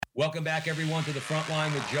Welcome back, everyone, to the front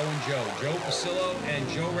line with Joe and Joe. Joe Pasillo and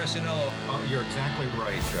Joe Resinello. You're exactly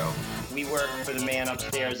right, Joe. We work for the man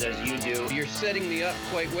upstairs as you do. You're setting me up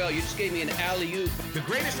quite well. You just gave me an alley-oop. The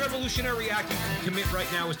greatest revolutionary act you can commit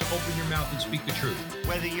right now is to open your mouth and speak the truth.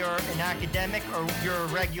 Whether you're an academic or you're a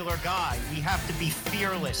regular guy, we have to be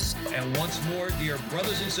fearless. And once more, dear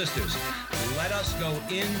brothers and sisters, let us go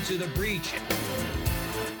into the breach.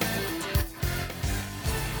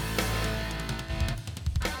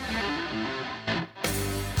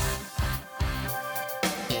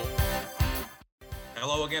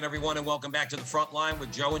 Hello again, everyone, and welcome back to the front line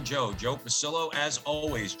with Joe and Joe. Joe Pasillo, as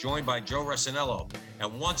always, joined by Joe Resinello.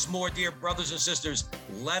 And once more, dear brothers and sisters,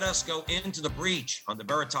 let us go into the breach on the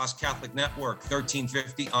Veritas Catholic Network,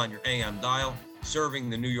 1350 on your AM dial, serving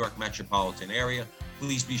the New York metropolitan area.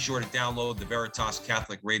 Please be sure to download the Veritas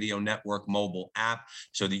Catholic Radio Network mobile app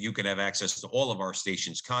so that you can have access to all of our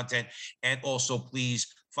station's content. And also,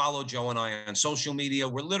 please follow Joe and I on social media.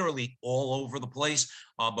 We're literally all over the place,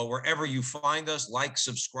 but wherever you find us, like,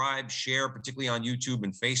 subscribe, share, particularly on YouTube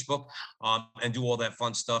and Facebook, and do all that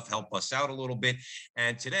fun stuff. Help us out a little bit.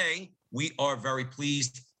 And today, we are very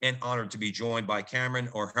pleased and honored to be joined by Cameron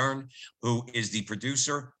O'Hearn, who is the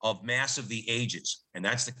producer of Mass of the Ages. And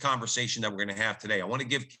that's the conversation that we're going to have today. I want to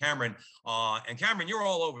give Cameron, and Cameron, you're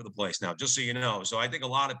all over the place now, just so you know. So I think a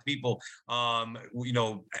lot of people,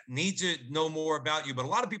 need to know more about you, but a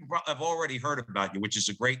lot of people have already heard about you, which is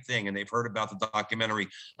a great thing. And they've heard about the documentary.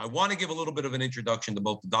 I want to give a little bit of an introduction to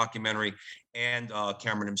both the documentary and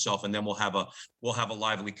Cameron himself, and then we'll have a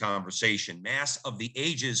lively conversation. Mass of the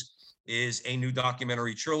Ages is a new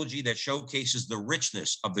documentary trilogy that showcases the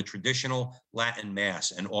richness of the traditional Latin Mass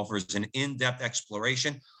and offers an in-depth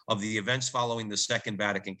exploration of the events following the Second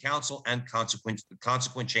Vatican Council and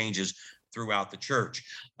consequent changes throughout the church.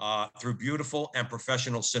 Through beautiful and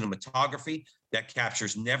professional cinematography that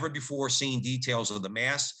captures never-before-seen details of the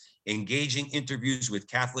Mass, engaging interviews with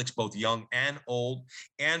Catholics, both young and old,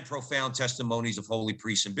 and profound testimonies of holy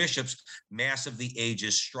priests and bishops, Mass of the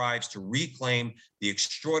Ages strives to reclaim the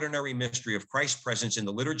extraordinary mystery of Christ's presence in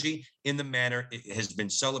the liturgy in the manner it has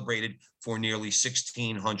been celebrated for nearly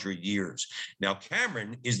 1,600 years. Now,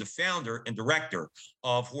 Cameron is the founder and director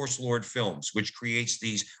of Horse Lord Films, which creates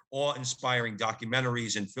these awe-inspiring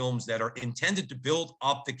documentaries and films that are intended to build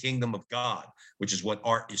up the kingdom of God, which is what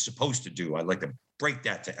art is supposed to do. I'd like to break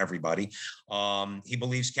that to everybody. He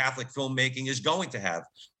believes Catholic filmmaking is going to have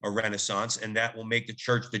a renaissance, and that will make the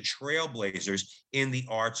church the trailblazers in the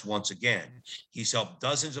arts once again. He's helped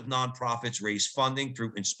dozens of nonprofits raise funding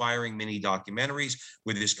through inspiring mini documentaries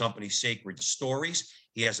with his company Sacred Stories.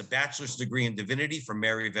 He has a bachelor's degree in divinity from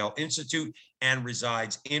Maryvale Institute and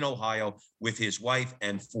resides in Ohio with his wife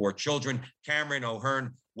and 4 children. Cameron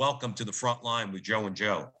O'Hearn, welcome to the front line with Joe and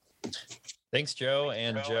Joe. Thanks, Joe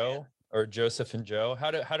and Joe. Or Joseph and Joe?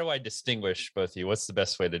 How do I distinguish both of you? What's the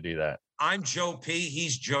best way to do that? I'm Joe P.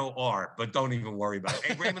 He's Joe R. But don't even worry about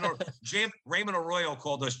it. Hey, Raymond Arroyo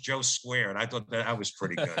called us Joe Squared. I thought that was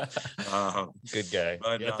pretty good. Good guy.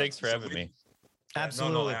 But, thanks for having me.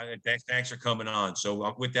 Absolutely. Thanks for coming on.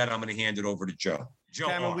 So with that, I'm going to hand it over to Joe.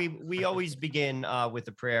 Cameron, we always begin with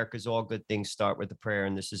a prayer because all good things start with a prayer,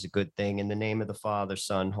 and this is a good thing. In the name of the Father,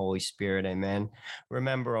 Son, Holy Spirit, amen.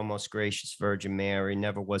 Remember, O most gracious Virgin Mary,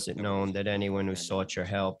 never was it known that anyone who sought your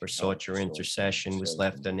help or sought your intercession was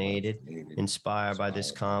left unaided. Inspired by this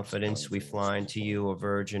confidence, we fly unto you, O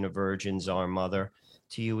Virgin of Virgins, our Mother.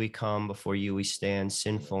 To you we come, before you we stand,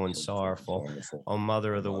 sinful and sorrowful. O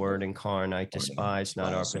Mother of the Word incarnate, despise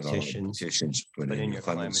not our petitions, but in your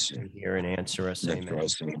clemency hear and answer us. Amen.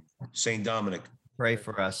 Saint Dominic, pray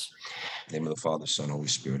for us. In the name of the Father, Son, Holy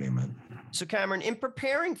Spirit, amen. So, Cameron, in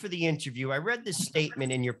preparing for the interview, I read this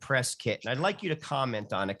statement in your press kit, and I'd like you to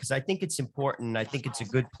comment on it because I think it's important. And I think it's a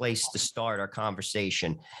good place to start our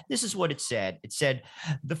conversation. This is what it said. It said,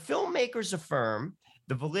 the filmmakers affirm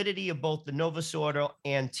the validity of both the Novus Ordo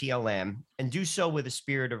and TLM, and do so with a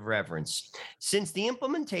spirit of reverence. Since the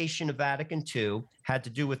implementation of Vatican II had to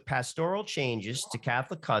do with pastoral changes to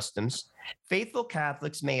Catholic customs, faithful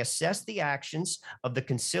Catholics may assess the actions of the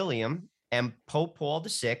Concilium and Pope Paul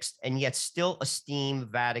VI, and yet still esteem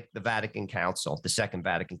the Vatican Council, the Second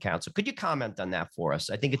Vatican Council. Could you comment on that for us?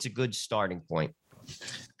 I think it's a good starting point.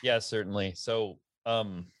 Yeah, certainly. So,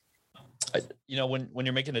 when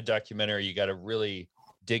you're making a documentary, you got to really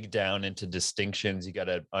dig down into distinctions. You got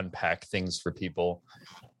to unpack things for people.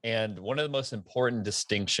 And one of the most important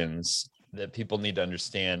distinctions that people need to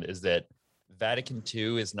understand is that Vatican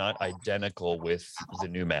II is not identical with the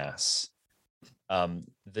new Mass.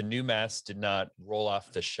 The new Mass did not roll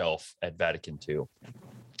off the shelf at Vatican II.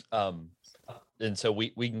 And so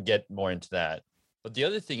we can get more into that. But the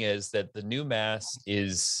other thing is that the new mass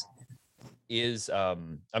is I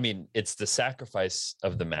mean, it's the sacrifice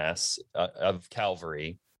of the mass of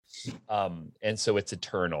Calvary, and so it's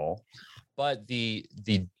eternal. But the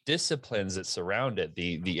disciplines that surround it,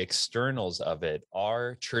 the externals of it,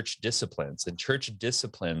 are church disciplines. And church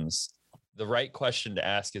disciplines, the right question to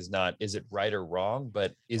ask is not, is it right or wrong,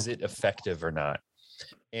 but is it effective or not?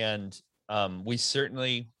 And we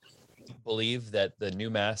certainly believe that the new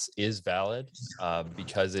mass is valid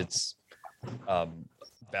because it's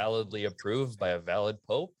validly approved by a valid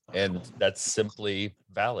pope, and that's simply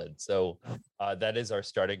valid. So that is our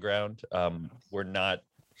starting ground. We're not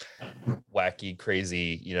wacky,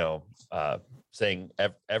 crazy, saying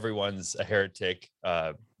everyone's a heretic.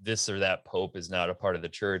 This or that pope is not a part of the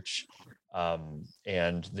church,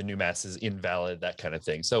 and the new mass is invalid, that kind of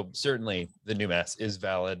thing. So certainly the new mass is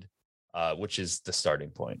valid, which is the starting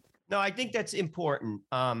point. No, I think that's important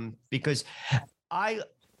because I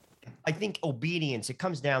think obedience, it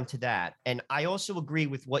comes down to that. And I also agree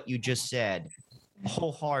with what you just said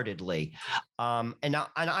wholeheartedly. And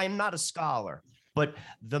I'm not a scholar, but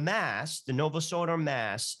the Mass, the Novus Ordo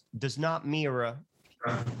Mass, does not mirror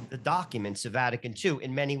the documents of Vatican II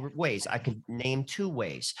in many ways. I could name 2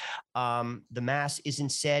 ways. The Mass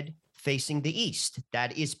isn't said facing the east.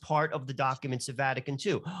 That is part of the documents of Vatican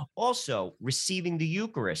II. Also, receiving the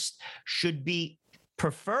Eucharist should be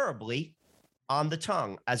preferably on the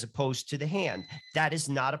tongue as opposed to the hand. That is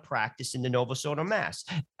not a practice in the Novus Ordo Mass.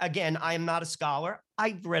 Again, I am not a scholar.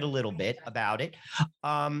 I've read a little bit about it.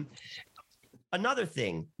 Another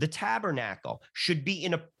thing, the tabernacle should be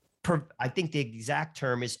in I think the exact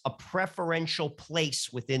term is a preferential place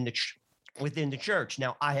within the church.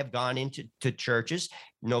 Now, I have gone into churches,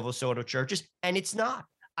 Novus Ordo churches, and it's not.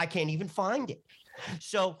 I can't even find it.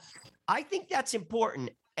 So I think that's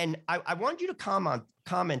important. And I want you to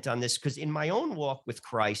comment on this, because in my own walk with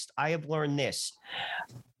Christ, I have learned this.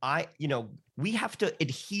 We have to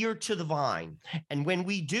adhere to the vine. And when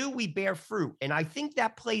we do, we bear fruit. And I think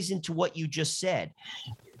that plays into what you just said.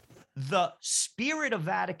 The spirit of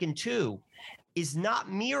Vatican II is not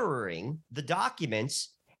mirroring the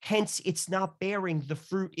documents. Hence, it's not bearing the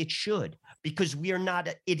fruit it should, because we are not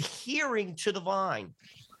adhering to the vine.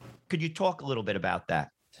 Could you talk a little bit about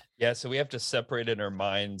that? Yeah, so we have to separate in our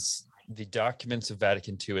minds the documents of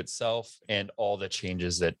Vatican II itself and all the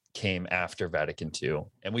changes that came after Vatican II.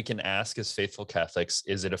 And we can ask as faithful Catholics,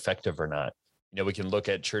 is it effective or not? We can look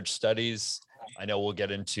at church studies. I know we'll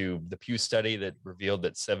get into the Pew study that revealed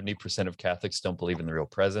that 70% of Catholics don't believe in the real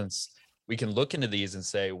presence. We can look into these and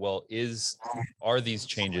say, well, are these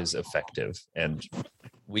changes effective? And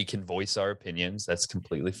we can voice our opinions. That's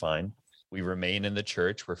completely fine. We remain in the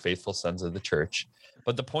church. We're faithful sons of the church.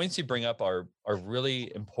 But the points you bring up are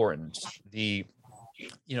really important.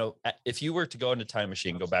 If you were to go in a time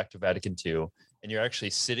machine, go back to Vatican II, and you're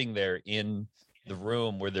actually sitting there in the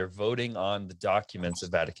room where they're voting on the documents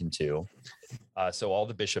of Vatican II. So all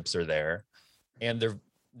the bishops are there, and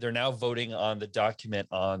they're now voting on the document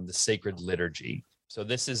on the sacred liturgy. So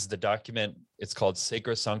this is the document. It's called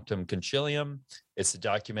Sacrosanctum Concilium. It's the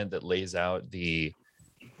document that lays out the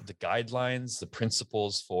guidelines, the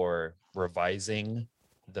principles for revising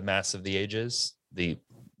the Mass of the Ages,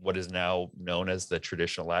 what is now known as the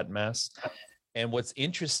traditional Latin Mass. And what's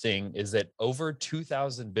interesting is that over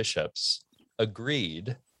 2,000 bishops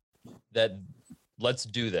agreed that let's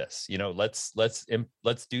do this.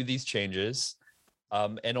 Let's do these changes.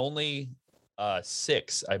 And only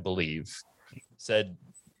 6, I believe,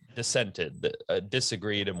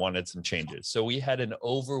 disagreed and wanted some changes. So we had an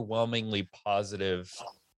overwhelmingly positive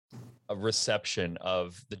reception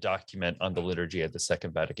of the document on the liturgy at the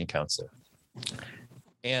Second Vatican Council.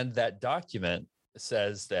 And that document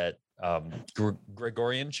says that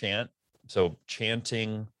Gregorian chant, so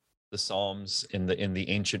chanting the Psalms in the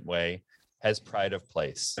ancient way, has pride of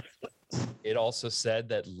place. It also said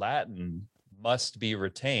that Latin must be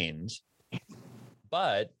retained,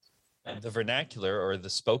 but the vernacular or the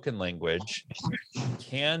spoken language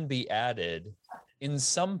can be added in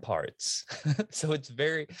some parts. So it's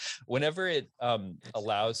whenever it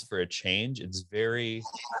allows for a change, it's very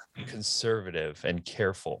conservative and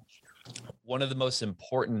careful. One of the most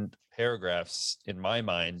important paragraphs in my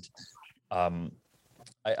mind,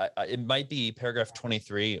 it might be paragraph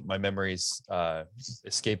 23. My memory's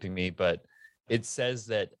escaping me, but it says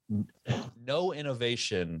that no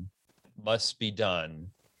innovation must be done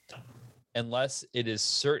unless it is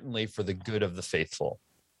certainly for the good of the faithful.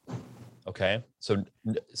 Okay, so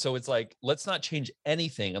it's like, let's not change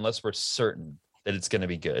anything unless we're certain that it's going to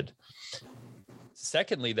be good.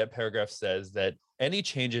 secondly, that paragraph says that any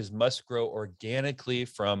changes must grow organically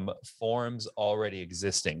from forms already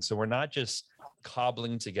existing. So we're not just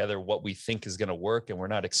cobbling together what we think is going to work, and we're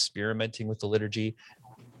not experimenting with the liturgy.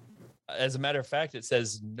 As a matter of fact, it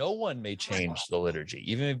says no one may change the liturgy,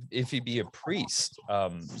 even if he be a priest.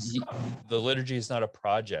 The liturgy is not a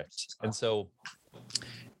project. And so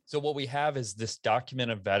what we have is this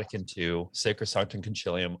document of Vatican II, Sacrosanctum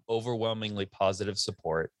Concilium, overwhelmingly positive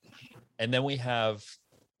support. And then we have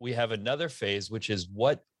another phase, which is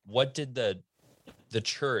what did the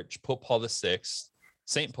church, Pope Paul VI,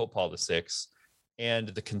 Saint Pope Paul VI, and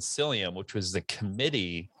the Concilium, which was the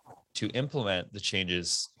committee to implement the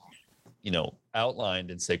changes,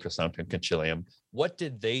 outlined in Sacrosanctum Concilium, what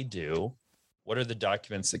did they do? What are the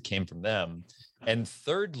documents that came from them? And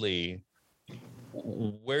thirdly,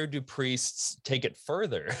 where do priests take it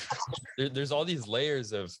further? There's all these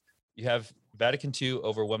layers of, you have Vatican II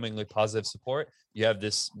overwhelmingly positive support. You have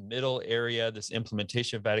this middle area, this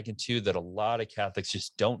implementation of Vatican II that a lot of Catholics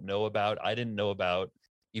just don't know about. I didn't know about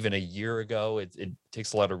even a year ago. It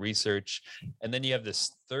takes a lot of research. And then you have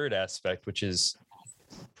this third aspect, which is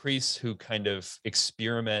priests who kind of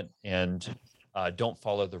experiment and don't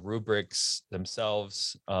follow the rubrics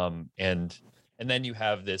themselves. And then you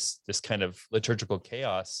have this kind of liturgical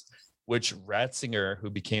chaos, which Ratzinger, who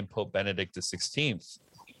became Pope Benedict XVI,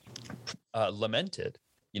 lamented.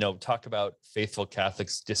 Talk about faithful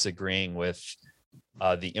Catholics disagreeing with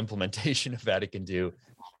the implementation of Vatican II.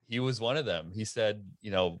 He was one of them. He said,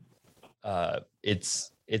 it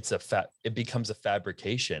becomes a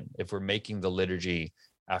fabrication if we're making the liturgy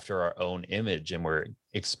after our own image and we're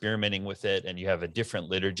experimenting with it, and you have a different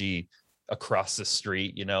liturgy across the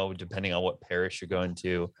street, depending on what parish you're going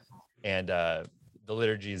to. And the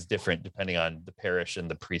liturgy is different depending on the parish and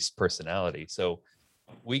the priest's personality. So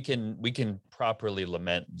we can properly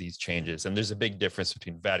lament these changes. And there's a big difference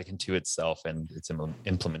between Vatican II itself and its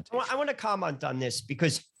implementation. Well, I want to comment on this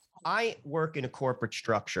because I work in a corporate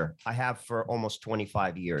structure. I have for almost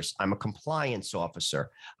 25 years. I'm a compliance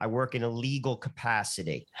officer. I work in a legal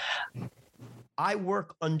capacity. I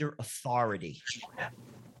work under authority.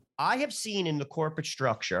 I have seen in the corporate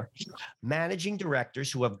structure managing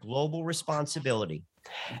directors who have global responsibility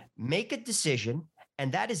make a decision,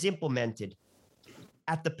 and that is implemented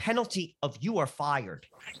at the penalty of you are fired.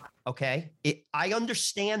 Okay? I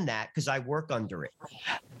understand that because I work under it.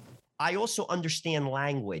 I also understand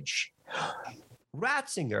language.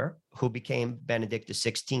 Ratzinger, who became Benedict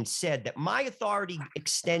XVI, said that my authority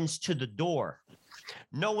extends to the door.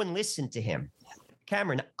 No one listened to him.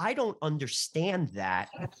 Cameron, I don't understand that.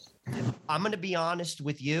 I'm going to be honest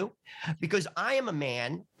with you, because I am a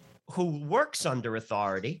man who works under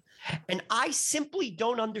authority, and I simply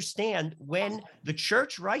don't understand when the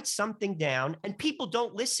church writes something down and people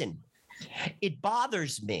don't listen. It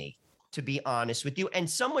bothers me, to be honest with you. And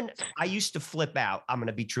I used to flip out. I'm going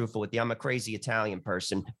to be truthful with you. I'm a crazy Italian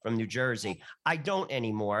person from New Jersey. I don't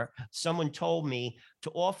anymore. Someone told me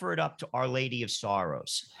to offer it up to Our Lady of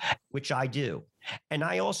Sorrows, which I do. And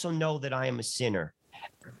I also know that I am a sinner,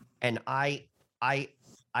 and I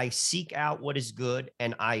seek out what is good,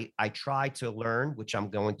 and I try to learn, which I'm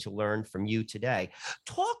going to learn from you today.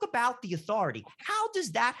 Talk about the authority. How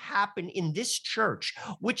does that happen in this church,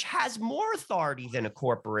 which has more authority than a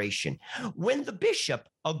corporation? When the bishop,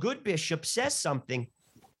 a good bishop, says something,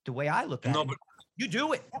 the way I look at it, you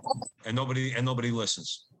do it. And nobody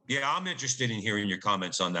listens. Yeah, I'm interested in hearing your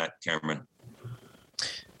comments on that, Cameron.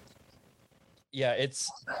 Yeah,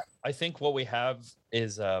 I think what we have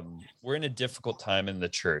is we're in a difficult time in the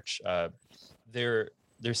church. There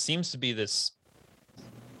seems to be this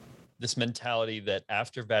mentality that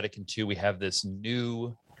after Vatican II, we have this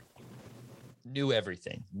new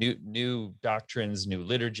everything, new doctrines, new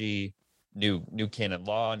liturgy, new canon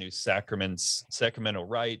law, new sacraments, sacramental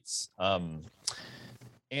rites.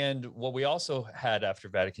 And what we also had after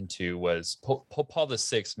Vatican II was Pope Paul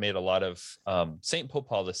VI made a lot of Saint Pope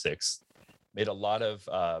Paul VI made a lot of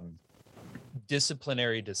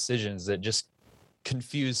disciplinary decisions that just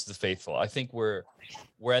confused the faithful. I think we're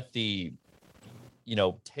at the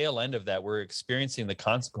tail end of that. We're experiencing the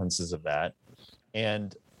consequences of that.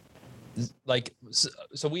 And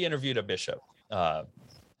so we interviewed a bishop.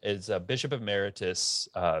 It's a Bishop Emeritus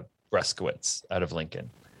Breskowitz out of Lincoln.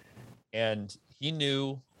 And he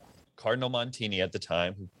knew Cardinal Montini at the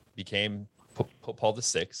time, who became Pope Paul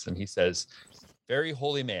VI. And he says, very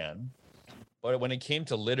holy man. But when it came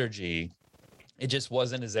to liturgy, it just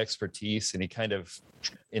wasn't his expertise, and he kind of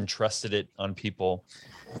entrusted it on people.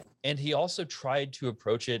 And he also tried to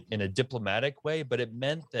approach it in a diplomatic way, but it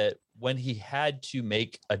meant that when he had to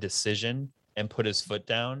make a decision and put his foot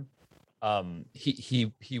down,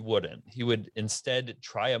 He wouldn't. He would instead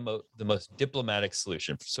try the most diplomatic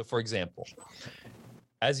solution. So, for example,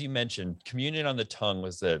 as you mentioned, communion on the tongue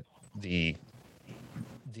was the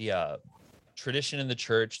tradition in the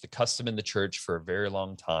church, the custom in the church for a very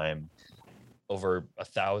long time, over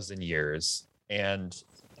 1,000 years, and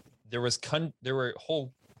there were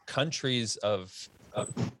whole countries of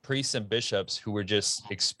priests and bishops who were just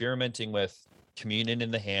experimenting with communion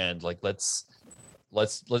in the hand, like let's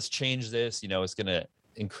change this, it's going to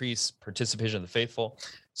increase participation of the faithful.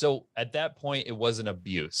 So at that point it was an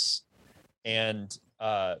abuse, and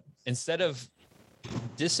instead of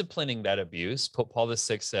disciplining that abuse, Pope Paul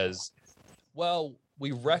VI says, well,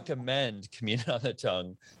 we recommend communion on the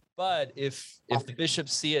tongue, but if the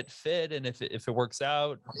bishops see it fit, and if it works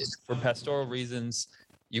out for pastoral reasons,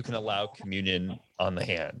 you can allow communion on the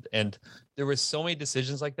hand. And there were so many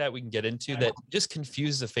decisions like that we can get into that just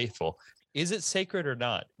confuse the faithful. Is it sacred or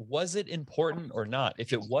not? Was it important or not?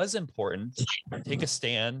 If it was important, take a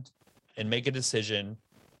stand and make a decision.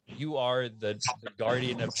 You are the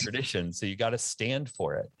guardian of tradition, so you got to stand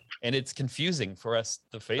for it. And it's confusing for us,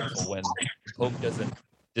 the faithful, when the Pope doesn't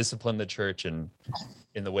discipline the church in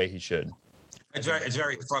the way he should. It's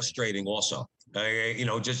very frustrating also.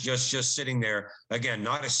 Just sitting there, again,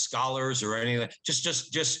 not as scholars or anything,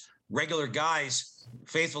 just regular guys,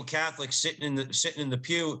 faithful Catholics sitting in the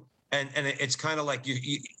pew, and it's kind of like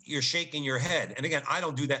you're shaking your head. And again, I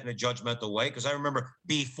don't do that in a judgmental way, because I remember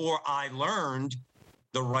before I learned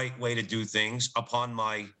the right way to do things upon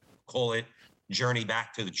my, call it, journey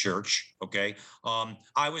back to the church. Okay.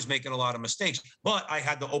 I was making a lot of mistakes, but I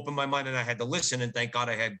had to open my mind and I had to listen, and thank God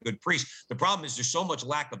I had good priests. The problem is there's so much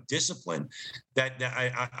lack of discipline that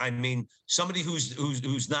I mean, somebody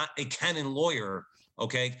who's not a canon lawyer,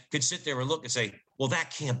 okay, could sit there and look and say, well,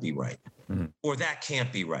 that can't be right. Mm-hmm. Or that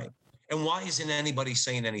can't be right. And why isn't anybody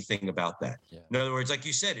saying anything about that? Yeah. In other words, like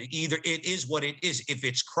you said, either it is what it is. If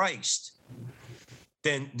it's Christ,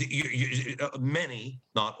 then many,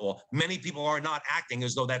 not all, many people are not acting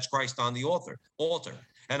as though that's Christ on the altar.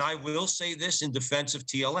 And I will say this in defense of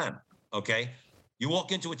TLM, okay? You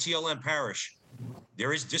walk into a TLM parish,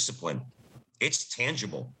 there is discipline. It's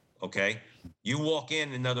tangible, okay? You walk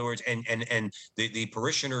in other words, and the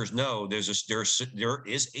parishioners know there is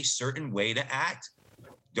a certain way to act.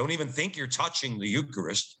 Don't even think you're touching the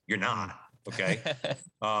Eucharist. You're not. Okay.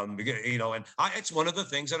 And it's one of the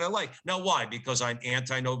things that I like. Now, why? Because I'm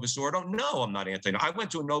anti-Novus Ordo? No, I'm not I went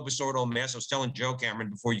to a Novus Ordo mass. I was telling Joe Cameron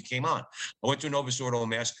before you came on. I went to a Novus Ordo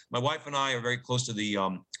mass. My wife and I are very close to the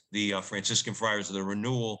Franciscan Friars of the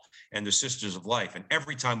Renewal and the Sisters of Life. And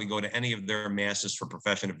every time we go to any of their masses for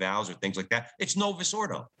profession of vows or things like that, it's Novus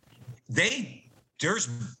Ordo. There's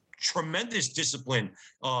tremendous discipline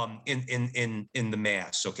in the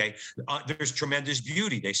mass. Okay. There's tremendous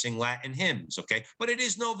beauty. They sing Latin hymns. Okay. But it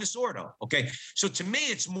is Novus Ordo. Okay. So to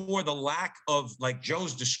me, it's more the lack of, like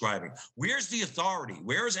Joe's describing. Where's the authority?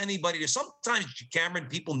 Where is anybody? Sometimes, Cameron,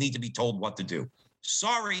 people need to be told what to do.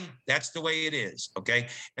 Sorry, that's the way it is. Okay.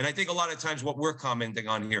 And I think a lot of times what we're commenting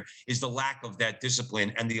on here is the lack of that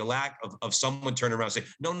discipline and the lack of someone turning around and saying,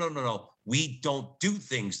 no, we don't do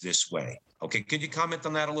things this way. Okay. Could you comment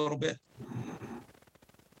on that a little bit?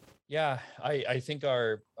 Yeah, I think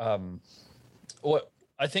one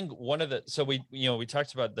of the, so we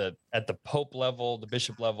talked about at the Pope level, the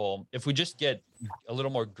bishop level. If we just get a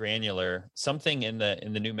little more granular, something in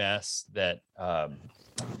the new mass that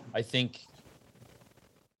I think,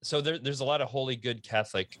 so there's a lot of holy, good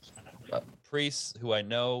Catholic priests who I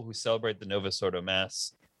know who celebrate the Novus Ordo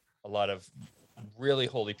Mass, a lot of really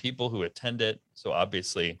holy people who attend it. So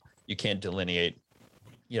obviously you can't delineate,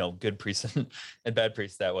 good priests and bad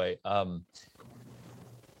priests that way.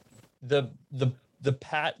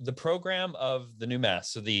 The program of the new mass,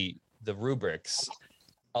 so the rubrics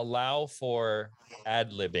allow for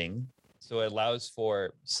ad-libbing. So it allows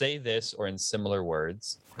for say this or in similar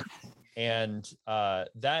words. And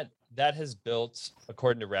that has built,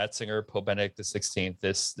 according to Ratzinger, Pope Benedict XVI,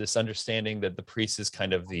 this understanding that the priest is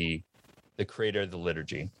kind of the creator of the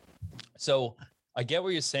liturgy. So I get what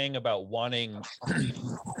you're saying about wanting,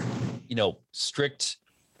 strict,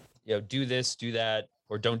 do this, do that,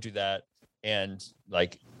 or don't do that, and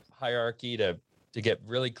like hierarchy to get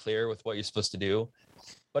really clear with what you're supposed to do.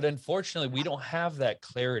 But unfortunately, we don't have that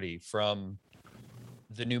clarity from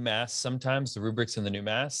the new mass. Sometimes the rubrics in the new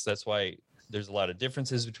mass. That's why there's a lot of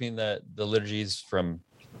differences between the liturgies from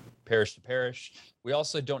parish to parish. We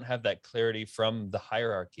also don't have that clarity from the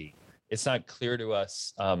hierarchy. It's not clear to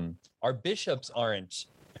us. Our bishops aren't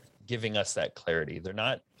giving us that clarity. They're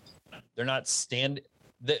not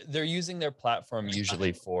they're using their platform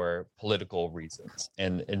usually for political reasons,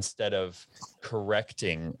 and instead of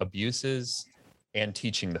correcting abuses and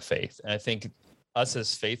teaching the faith. And I think us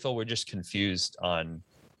as faithful, we're just confused on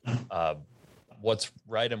what's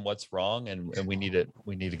right and what's wrong, and we need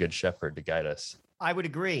a good shepherd to guide us. I would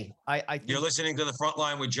agree. I think You're listening to The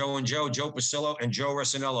Frontline with Joe and Joe Pasillo and Joe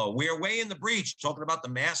Resinello. We are way in the breach talking about The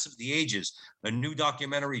Mass of the Ages, a new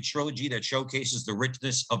documentary trilogy that showcases the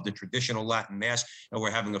richness of the traditional Latin Mass. And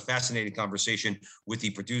we're having a fascinating conversation with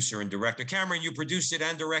the producer and director. Cameron, you produced it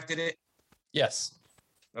and directed it? Yes.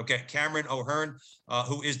 Okay, Cameron O'Hearn,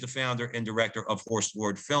 who is the founder and director of Horse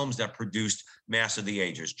Lord Films that produced Mass of the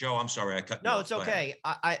Ages. Joe, I'm sorry, I cut you No, off. it's Go ahead. okay.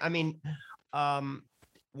 I mean,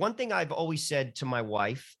 one thing I've always said to my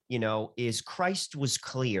wife, is Christ was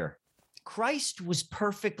clear. Christ was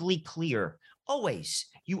perfectly clear. Always.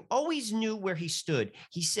 You always knew where he stood.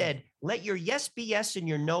 He said, let your yes be yes and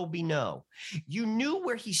your no be no. You knew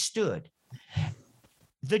where he stood.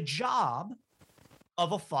 The job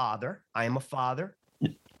of a father, I am a father.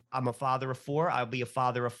 I'm a father of 4. I'll be a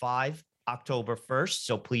father of 5 October 1st.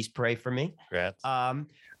 So please pray for me. Congrats.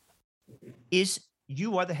 Is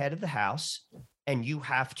you are the head of the house and you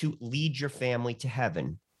have to lead your family to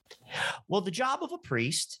heaven. Well, the job of a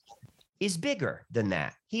priest is bigger than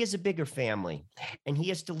that. He has a bigger family and he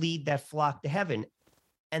has to lead that flock to heaven.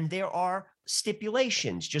 And there are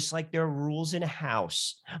stipulations, just like there are rules in a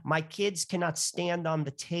house. My kids cannot stand on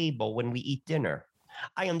the table when we eat dinner.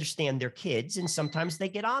 I understand they're kids and sometimes they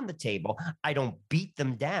get on the table. I don't beat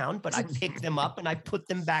them down, but I pick them up and I put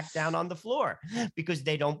them back down on the floor because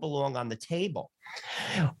they don't belong on the table.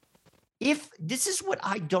 If this is what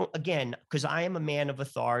I don't, again, because I am a man of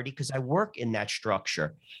authority, because I work in that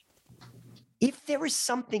structure. If there is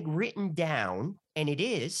something written down, and it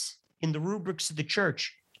is in the rubrics of the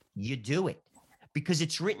church, you do it because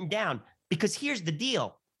it's written down. Because here's the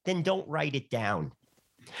deal, then don't write it down.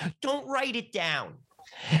 Don't write it down.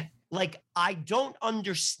 Like, I don't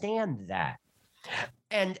understand that.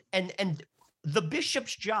 And the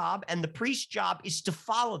bishop's job and the priest's job is to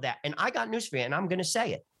follow that. And I got news for you, and I'm going to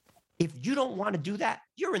say it. If you don't want to do that,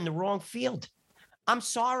 you're in the wrong field. I'm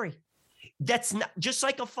sorry. That's not just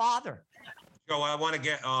like a father. Joe, I want to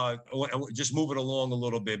get just move it along a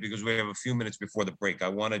little bit because we have a few minutes before the break. I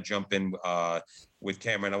want to jump in with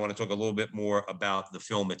Cameron. I want to talk a little bit more about the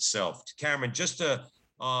film itself. Cameron, just to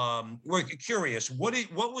we're curious, what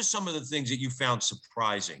was some of the things that you found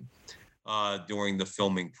surprising during the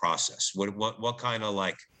filming process? What kind of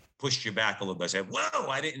like pushed you back a little bit? Said, "Whoa,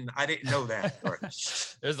 I didn't know that."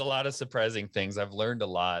 There's a lot of surprising things. I've learned a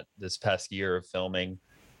lot this past year of filming.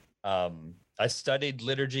 I studied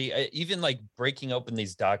liturgy, even like breaking open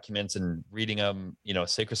these documents and reading them,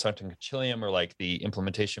 Sacrosanctum Concilium or like the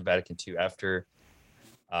implementation of Vatican II after.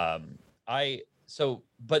 But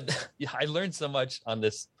I learned so much on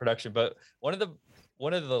this production. But one of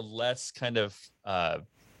the less kind of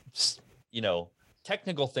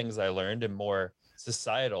technical things I learned and more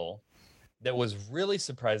societal that was really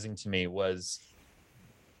surprising to me was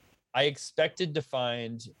I expected to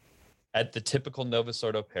find at the typical Novus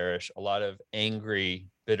Ordo parish a lot of angry,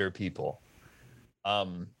 bitter people.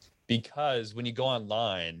 Because when you go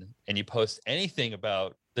online and you post anything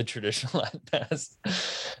about the traditional Latin Mass,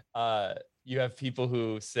 you have people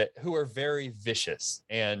who are very vicious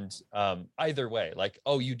and either way, like,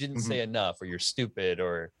 oh, you didn't say enough, or you're stupid,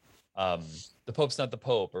 or the Pope's not the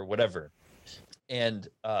Pope, or whatever. And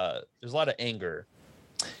there's a lot of anger,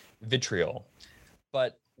 vitriol.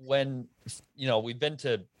 But when, we've been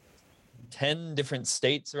to 10 different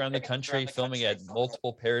states around the country filming at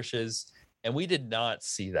multiple parishes, and we did not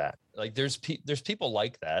see that. Like there's people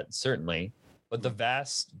like that, certainly, but the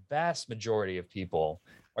vast majority of people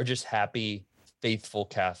are just happy, faithful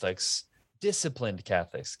Catholics, disciplined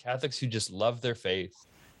Catholics who just love their faith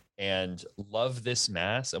and love this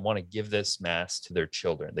Mass and want to give this Mass to their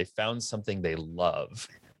children. They found something they love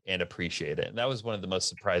and appreciate it. And that was one of the most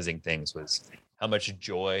surprising things, was how much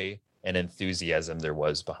joy and enthusiasm there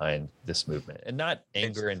was behind this movement, and not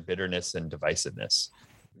anger and bitterness and divisiveness.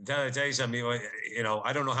 I tell you something,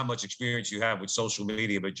 I don't know how much experience you have with social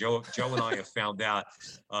media, but Joe and I have found out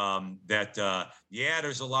that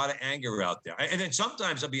there's a lot of anger out there. And then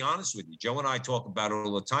sometimes, I'll be honest with you, Joe and I talk about it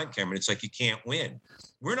all the time, Cameron. It's like you can't win.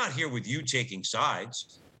 We're not here with you taking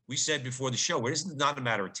sides. We said before the show, it is not a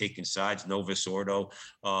matter of taking sides, Novus Ordo,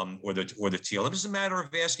 or the TLM. It's a matter of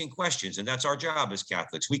asking questions, and that's our job as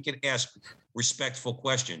Catholics. We can ask respectful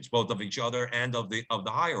questions, both of each other and of the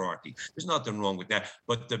hierarchy. There's nothing wrong with that.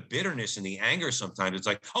 But the bitterness and the anger sometimes, it's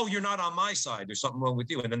like, oh, you're not on my side. There's something wrong with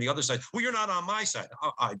you. And then the other side, well, you're not on my side.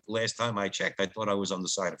 Last time I checked, I thought I was on the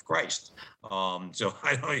side of Christ. So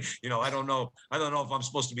I don't know if I'm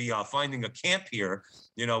supposed to be finding a camp here,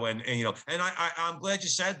 and I'm glad you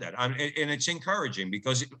said that. And it's encouraging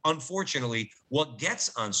because unfortunately, what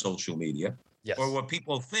gets on social media, yes, or what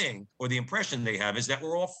people think, or the impression they have, is that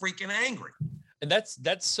we're all freaking angry. And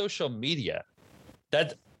that's social media.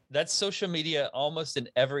 That's social media almost in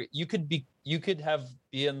every. You could be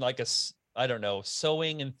in like a, I don't know,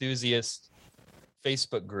 sewing enthusiast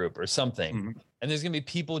Facebook group or something, Mm-hmm. and there's gonna be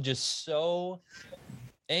people just so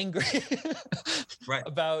angry right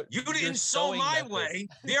about you didn't sew my way,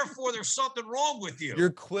 therefore there's something wrong with you.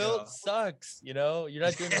 Your quilt sucks, you're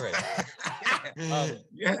not doing it right.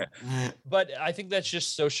 Yeah. But I think that's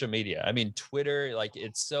just social media. I mean, Twitter, like,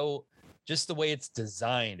 it's so, just the way it's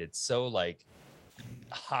designed, it's so like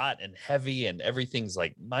hot and heavy, and everything's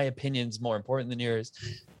like, my opinion's more important than yours.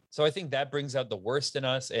 So I think that brings out the worst in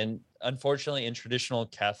us, and unfortunately in traditional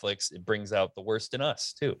Catholics, it brings out the worst in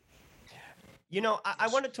us too. I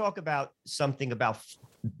want to talk about something about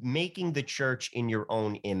making the church in your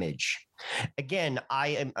own image. Again,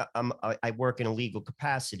 I work in a legal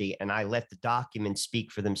capacity, and I let the documents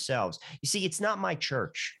speak for themselves. You see, it's not my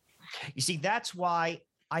church. You see, that's why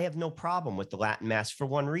I have no problem with the Latin Mass, for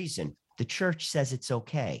one reason. The church says it's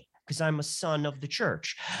okay because I'm a son of the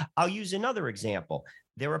church. I'll use another example.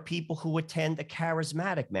 There are people who attend a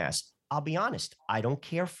charismatic Mass. I'll be honest, I don't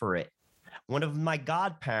care for it. One of my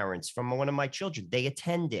godparents from one of my children, they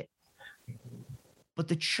attend it. But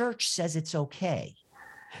the church says it's okay.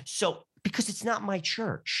 So, because it's not my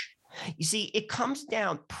church. You see, it comes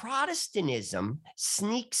down, Protestantism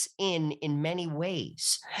sneaks in many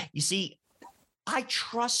ways. You see, I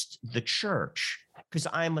trust the church because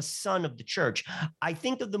I'm a son of the church. I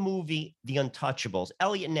think of the movie The Untouchables.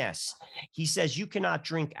 Elliot Ness, he says you cannot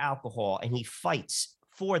drink alcohol, and he fights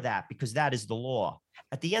for that because that is the law.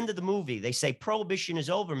 At the end of the movie, they say, prohibition is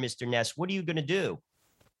over, Mr. Ness. What are you going to do?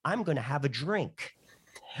 I'm going to have a drink.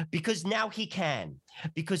 Because now he can.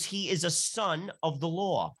 Because he is a son of the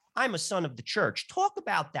law. I'm a son of the church. Talk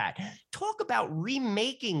about that. Talk about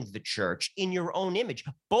remaking the church in your own image,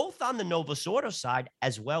 both on the Novus Ordo side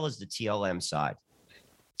as well as the TLM side.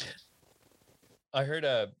 I heard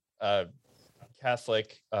a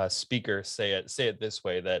Catholic speaker say it this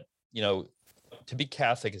way, that, to be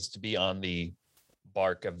Catholic is to be on the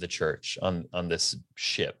bark of the church, on this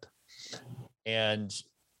ship. And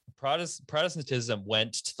Protestantism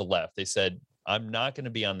went to the left. They said, I'm not going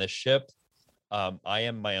to be on this ship. I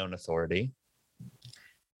am my own authority.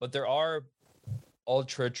 But there are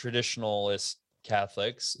ultra traditionalist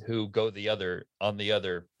Catholics who go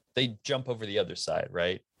they jump over the other side,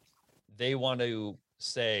 right? They want to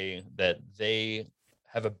say that they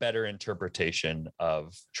have a better interpretation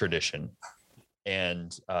of tradition,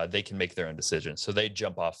 and they can make their own decisions. So they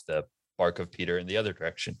jump off the bark of Peter in the other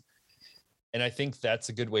direction. And I think that's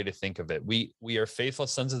a good way to think of it. We are faithful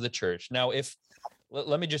sons of the church. Now,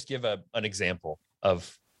 let me just give an example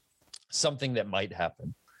of something that might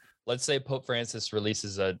happen. Let's say Pope Francis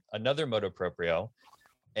releases another motu proprio,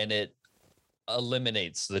 and it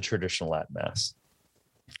eliminates the traditional Latin Mass.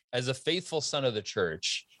 As a faithful son of the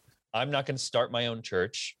church, I'm not going to start my own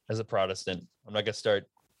church as a Protestant. I'm not going to start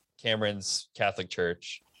Cameron's Catholic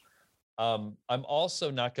Church. I'm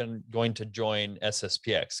also not going to join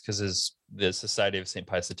SSPX, because is the Society of St.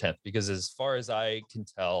 Pius X, because as far as I can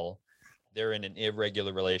tell, they're in an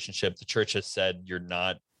irregular relationship. The church has said you're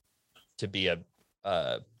not to be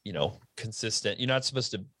consistent. You're not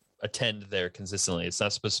supposed to attend there consistently. It's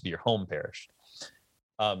not supposed to be your home parish,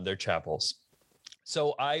 their chapels.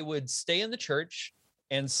 So I would stay in the church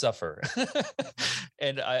and suffer.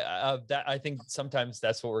 And I think sometimes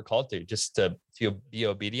that's what we're called to, just to be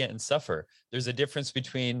obedient and suffer. There's a difference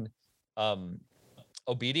between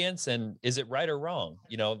obedience and is it right or wrong?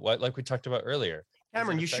 Like we talked about earlier.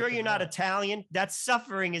 Cameron, you sure you're not Italian? That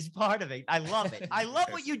suffering is part of it. I love it. I love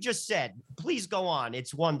what you just said. Please go on.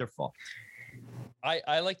 It's wonderful.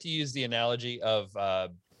 I like to use the analogy of,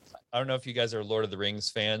 I don't know if you guys are Lord of the Rings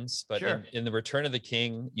fans, but sure. in the Return of the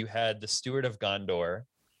King, you had the Steward of Gondor,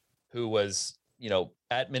 who was,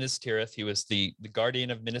 at Minas Tirith. He was the guardian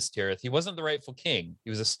of Minas Tirith. He wasn't the rightful king. He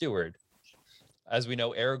was a steward. As we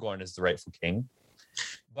know, Aragorn is the rightful king.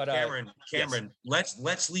 But Cameron,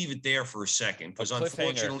 let's leave it there for a second, because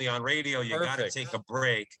unfortunately on radio you got to take a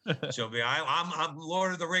break. So I'm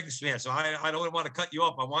Lord of the Rings fan, so I don't want to cut you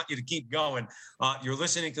off. I want you to keep going. You're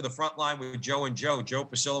listening to the Front Line with Joe and Joe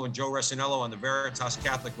Pasillo and Joe Resinello on the Veritas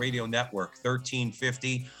Catholic Radio Network,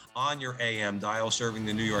 1350 on your AM dial, serving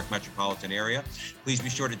the New York metropolitan area. Please be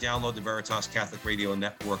sure to download the Veritas Catholic Radio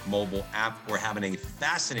Network mobile app. We're having a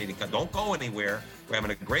fascinating, don't go anywhere. We're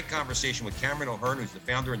having a great conversation with Cameron O'Hearn, who's the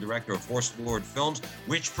founder and director of Force of the Lord Films,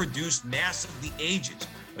 which produced Mass of the Ages,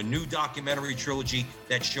 a new documentary trilogy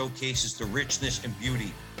that showcases the richness and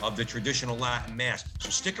beauty of the traditional Latin Mass. So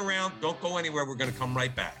stick around, don't go anywhere. We're going to come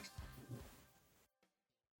right back.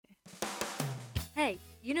 Hey,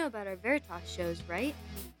 you know about our Veritas shows, right?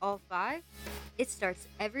 All 5? It starts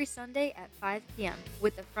every Sunday at 5 p.m.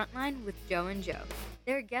 with the Frontline with Joe and Joe.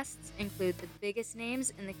 Their guests include the biggest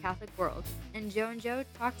names in the Catholic world, and Joe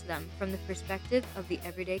talk to them from the perspective of the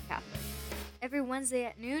everyday Catholic. Every Wednesday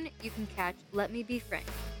at noon, you can catch Let Me Be Frank.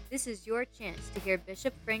 This is your chance to hear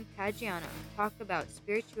Bishop Frank Caggiano talk about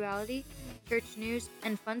spirituality, church news,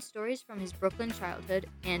 and fun stories from his Brooklyn childhood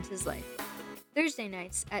and his life. Thursday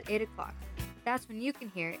nights at 8 o'clock. That's when you can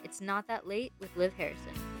hear It's Not That Late with Liv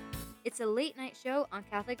Harrison. It's a late-night show on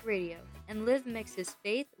Catholic radio, and Liv mixes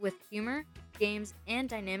faith with humor, games, and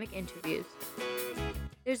dynamic interviews.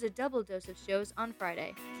 There's a double dose of shows on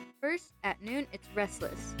Friday. First, at noon, it's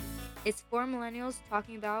Restless. It's 4 millennials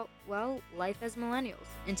talking about, well, life as millennials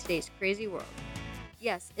in today's crazy world.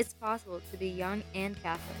 Yes, it's possible to be young and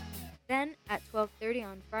Catholic. Then, at 12:30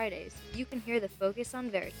 on Fridays, you can hear The Focus on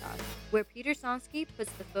Veritas, where Peter Sonsky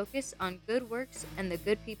puts the focus on good works and the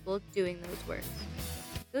good people doing those works.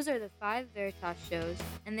 Those are the 5 Veritas shows,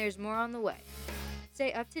 and there's more on the way.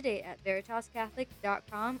 Stay up to date at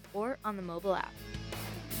veritascatholic.com or on the mobile app.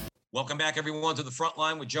 Welcome back, everyone, to the Front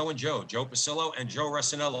Line with Joe and Joe Pasillo and Joe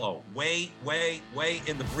Resinello. Way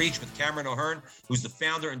in the breach with Cameron O'Hearn, who's the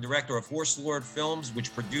founder and director of Force of the Lord Films,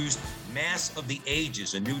 which produced Mass of the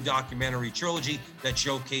Ages, a new documentary trilogy that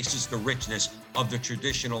showcases the richness of the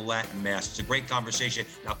traditional Latin Mass. It's a great conversation.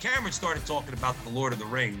 Now, Cameron started talking about the Lord of the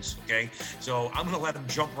Rings, okay? So I'm going to let him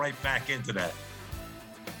jump right back into that.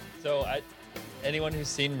 So anyone who's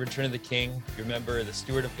seen Return of the King, you remember the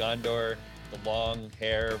Steward of Gondor, the long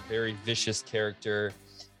hair, very vicious character.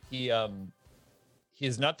 He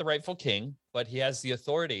is not the rightful king, but he has the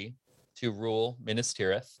authority to rule Minas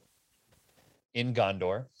Tirith in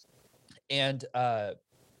Gondor. And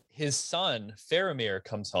his son, Faramir,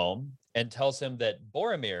 comes home and tells him that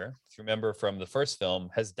Boromir, if you remember from the first film,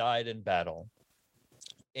 has died in battle.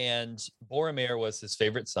 And Boromir was his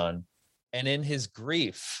favorite son. And in his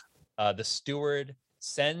grief, the steward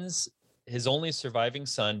sends his only surviving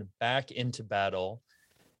son back into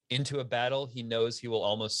a battle he knows he will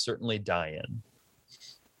almost certainly die in.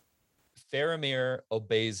 Faramir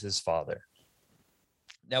obeys his father.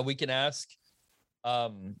 Now we can ask,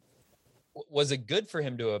 was it good for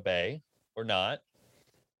him to obey or not?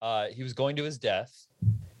 He was going to his death.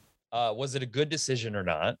 Was it a good decision or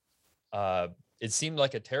not? It seemed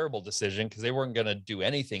like a terrible decision because they weren't going to do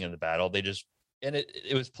anything in the battle.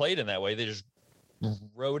 It was played in that way. They just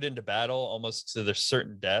rode into battle almost to their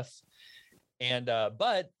certain death. And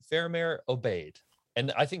but Faramir obeyed.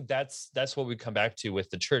 And I think that's what we come back to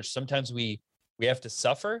with the church. Sometimes we have to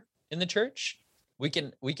suffer in the church. We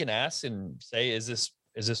can ask and say, is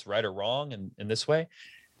this right or wrong in this way?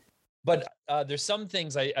 But there's some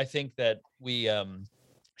things I think that we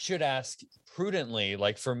should ask prudently.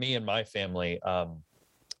 Like for me and my family,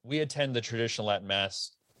 we attend the traditional Latin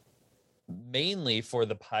Mass mainly for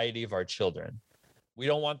the piety of our children. We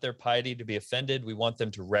don't want their piety to be offended. We want them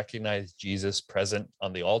to recognize Jesus present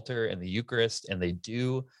on the altar and the Eucharist, and they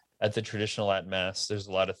do at the traditional Latin Mass. There's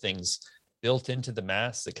a lot of things built into the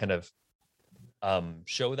Mass that kind of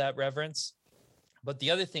show that reverence. But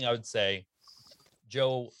the other thing I would say,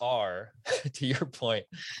 Joe R., to your point,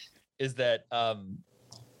 is that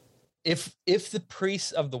if the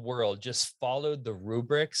priests of the world just followed the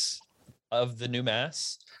rubrics of the new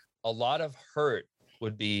Mass, a lot of hurt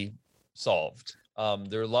would be solved.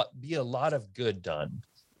 There would be a lot of good done.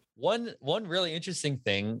 One really interesting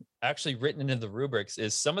thing actually written into the rubrics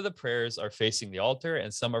is some of the prayers are facing the altar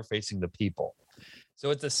and some are facing the people.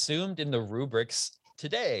 So it's assumed in the rubrics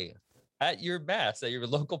today at your Mass, at your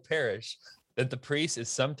local parish, that the priest is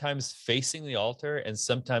sometimes facing the altar and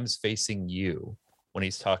sometimes facing you when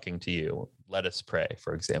he's talking to you. Let us pray,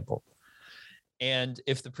 for example. And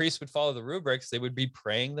if the priest would follow the rubrics, they would be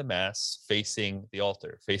praying the Mass facing the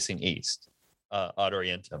altar, facing east, ad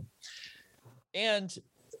orientem. And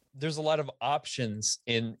there's a lot of options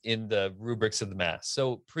in the rubrics of the mass.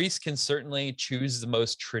 So priests can certainly choose the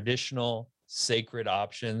most traditional sacred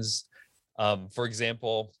options. For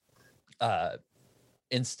example,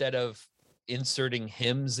 instead of inserting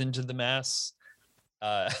hymns into the mass,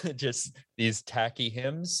 just these tacky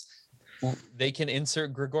hymns, they can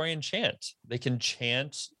insert Gregorian chant. They can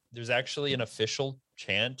chant. There's actually an official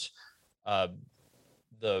chant, from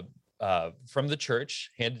the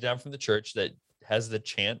church, handed down from the church, that has the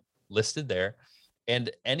chant listed there. And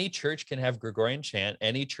any church can have Gregorian chant.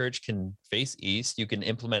 Any church can face east. You can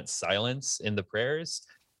implement silence in the prayers.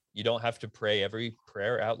 You don't have to pray every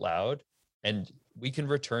prayer out loud. And we can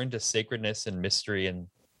return to sacredness and mystery and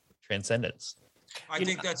transcendence. I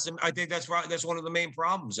think that's right. That's one of the main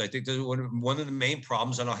problems. I think that's one of the main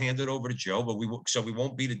problems, and I'll hand it over to Joe. But we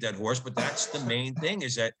won't beat a dead horse. But that's the main thing,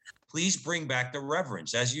 is that please bring back the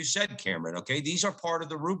reverence, as you said, Cameron. Okay, these are part of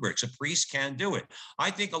the rubrics. A priest can do it.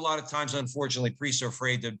 I think a lot of times, unfortunately, priests are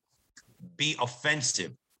afraid to be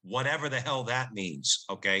offensive, whatever the hell that means.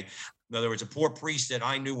 Okay. In other words, a poor priest that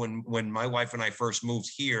I knew when my wife and I first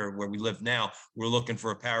moved here, where we live now, we're looking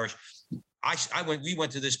for a parish. We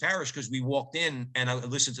went to this parish because we walked in and I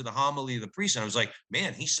listened to the homily of the priest, and I was like,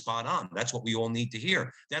 man, he's spot on. That's what we all need to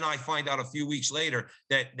hear. Then I find out a few weeks later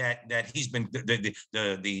that he's been the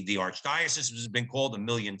archdiocese has been called a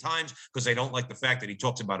million times because they don't like the fact that he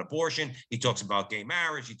talks about abortion, he talks about gay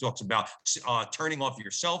marriage, he talks about turning off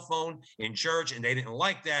your cell phone in church, and they didn't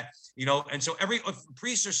like that, And so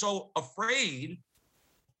priests are so afraid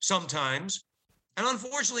sometimes. And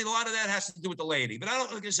unfortunately, a lot of that has to do with the laity. But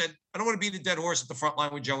like I said, I don't want to be the dead horse at the front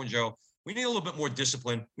line with Joe and Joe. We need a little bit more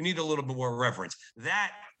discipline. We need a little bit more reverence.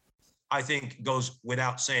 That, I think, goes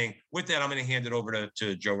without saying. With that, I'm going to hand it over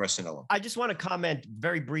to Joe Resinello. I just want to comment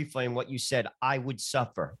very briefly on what you said. I would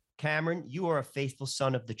suffer. Cameron, you are a faithful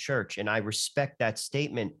son of the church, and I respect that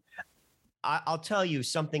statement. I'll tell you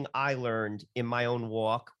something I learned in my own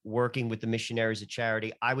walk, working with the Missionaries of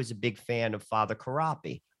Charity. I was a big fan of Father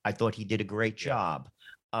Carapi. I thought he did a great job.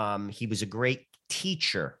 He was a great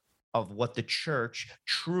teacher of what the church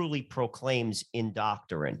truly proclaims in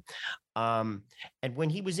doctrine. And when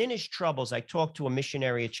he was in his troubles, I talked to a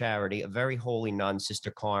missionary of charity, a very holy nun, Sister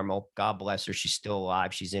Carmel. God bless her. She's still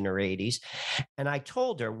alive. She's in her 80s. And I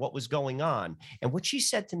told her what was going on. And what she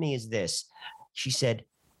said to me is this. She said,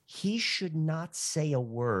 he should not say a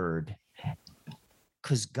word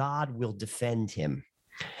because God will defend him.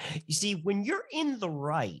 You see, when you're in the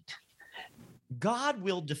right, God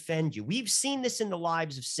will defend you. We've seen this in the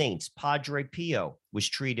lives of saints. Padre Pio was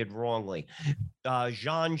treated wrongly.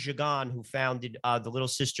 Jean Jagan, who founded the Little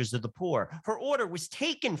Sisters of the Poor, her order was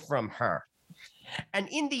taken from her. And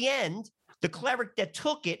in the end, the cleric that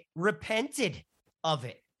took it repented of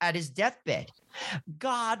it at his deathbed.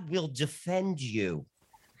 God will defend you.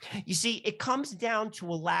 You see, it comes down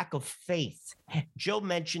to a lack of faith. Joe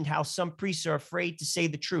mentioned how some priests are afraid to say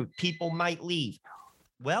the truth. People might leave.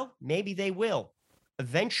 Well, maybe they will.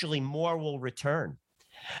 Eventually, more will return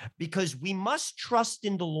because we must trust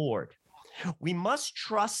in the Lord. We must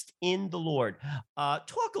trust in the Lord.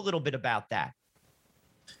 Talk a little bit about that.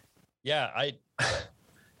 Yeah,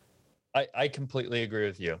 I completely agree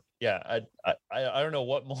with you. Yeah, I don't know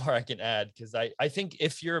what more I can add, because I think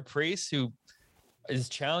if you're a priest who is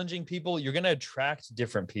challenging people, you're going to attract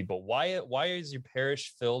different people. Why is your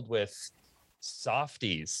parish filled with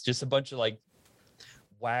softies, just a bunch of like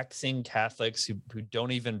waxing Catholics who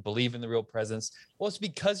don't even believe in the real presence? Well, it's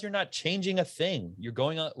because you're not changing a thing. You're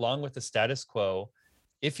going along with the status quo.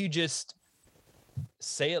 If you just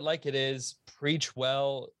say it like it is, preach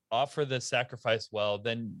well, offer the sacrifice well,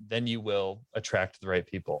 then you will attract the right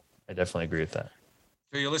people. I definitely agree with that.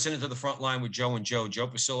 So you're listening to The Front Line with Joe and Joe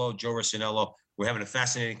Pasillo, Joe Resinello. We're having a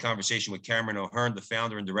fascinating conversation with Cameron O'Hearn, the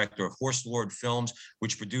founder and director of Horse Lord Films,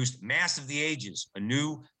 which produced Mass of the Ages, a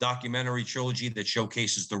new documentary trilogy that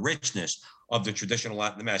showcases the richness of the traditional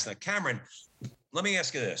Latin Mass. Now, Cameron, let me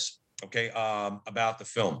ask you this, okay, about the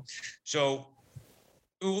film. So,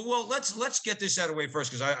 well, let's get this out of the way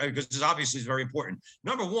first, because this obviously is very important.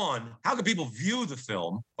 Number one, how can people view the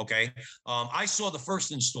film? Okay, I saw the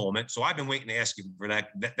first installment, so I've been waiting to ask you for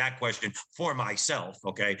that question for myself.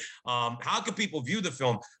 Okay, how can people view the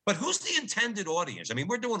film? But who's the intended audience? I mean,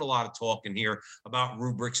 we're doing a lot of talking here about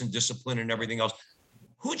rubrics and discipline and everything else.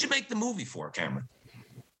 Who'd you make the movie for, Cameron?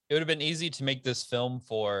 It would have been easy to make this film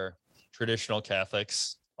for traditional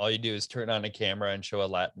Catholics. All you do is turn on a camera and show a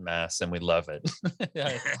Latin Mass, and we love it.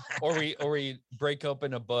 or we break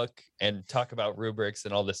open a book and talk about rubrics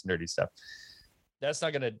and all this nerdy stuff. That's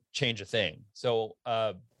not going to change a thing. So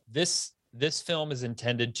this film is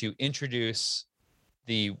intended to introduce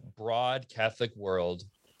the broad Catholic world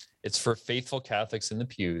It's for faithful Catholics in the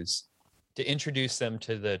pews to introduce them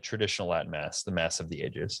to the traditional Latin Mass, the Mass of the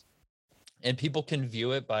Ages. And people can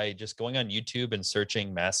view it by just going on YouTube and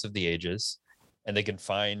searching Mass of the Ages, and they can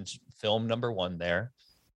find film number 1 there.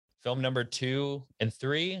 Film number 2 and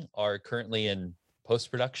 3 are currently in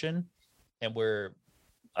post-production, and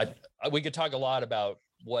we could talk a lot about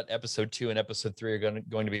what episode 2 and episode 3 are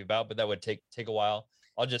going to be about, but that would take a while.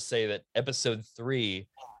 I'll just say that episode 3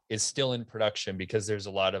 is still in production because there's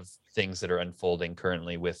a lot of things that are unfolding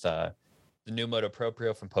currently with the new motu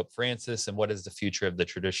proprio from Pope Francis, and what does the future of the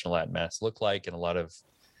traditional Latin Mass look like, and a lot of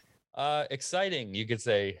exciting, you could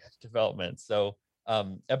say, developments. So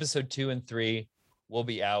episode 2 and 3 will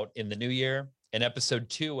be out in the new year, and episode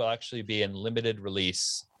 2 will actually be in limited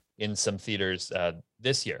release in some theaters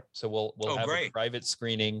this year. So we'll have a private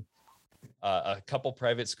screening, a couple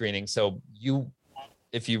private screenings. So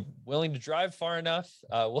if you're willing to drive far enough,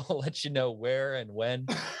 we'll let you know where and when,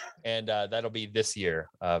 and that'll be this year.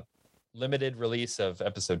 Limited release of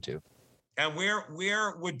episode 2. And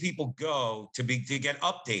where would people go to get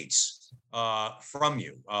updates from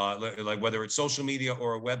you? Like whether it's social media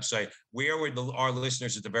or a website, where would our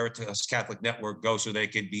listeners at the Veritas Catholic Network go so they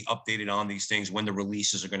could be updated on these things, when the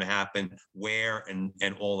releases are going to happen, where, and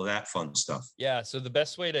all of that fun stuff? Yeah. So the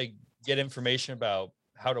best way to get information about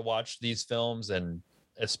how to watch these films, and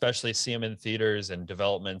especially see them in theaters and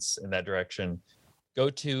developments in that direction, go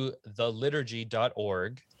to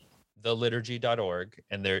theliturgy.org.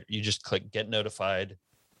 And there you just click get notified,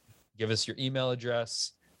 give us your email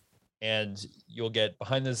address, and you'll get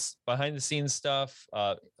behind the scenes stuff,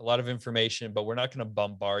 a lot of information, but we're not going to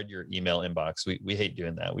bombard your email inbox. We hate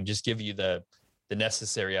doing that. We just give you the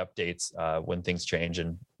necessary updates when things change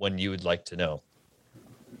and when you would like to know.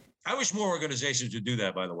 I wish more organizations would do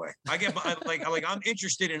that, by the way. I get like I'm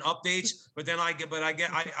interested in updates, but then I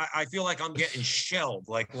feel like I'm getting shelled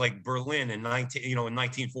like Berlin in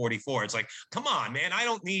 1944. It's like, come on, man, I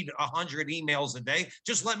don't need 100 emails a day.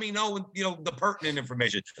 Just let me know, the pertinent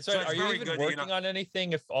information. So are you even working on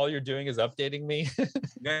anything if all you're doing is updating me?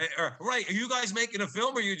 Right. Are you guys making a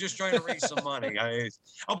film, or are you just trying to raise some money?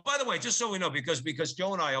 Oh, by the way, just so we know, because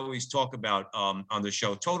Joe and I always talk about on the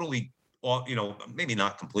show, totally, maybe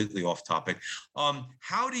not completely off topic.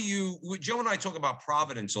 How do you, Joe and I talk about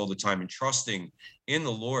providence all the time and trusting in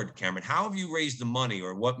the Lord, Cameron. How have you raised the money,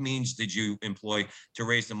 or what means did you employ to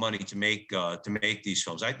raise the money to make these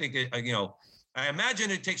films? I think, I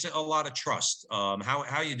imagine it takes a lot of trust. How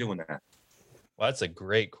are you doing that? Well, that's a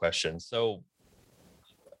great question. So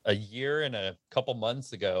a year and a couple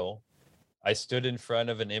months ago, I stood in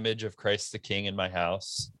front of an image of Christ the King in my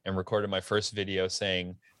house and recorded my first video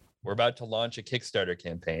saying, we're about to launch a Kickstarter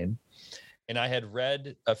campaign. And I had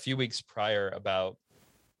read a few weeks prior about,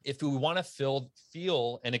 if we want to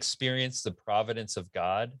feel and experience the providence of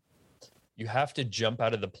God, you have to jump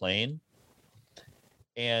out of the plane.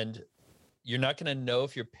 And you're not going to know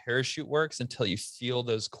if your parachute works until you feel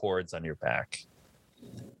those cords on your back.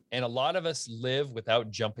 And a lot of us live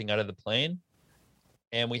without jumping out of the plane.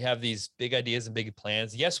 And we have these big ideas and big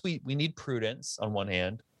plans. Yes, we need prudence on one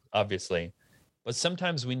hand, obviously. But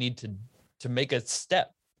sometimes we need to make a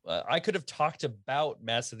step. I could have talked about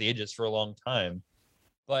Mass of the Ages for a long time,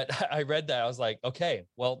 but I read that. I was like, okay,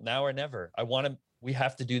 well, now or never. We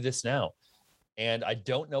have to do this now. And I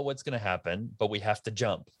don't know what's going to happen, but we have to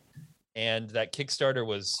jump. And that Kickstarter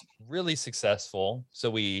was really successful. So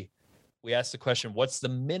we asked the question, what's the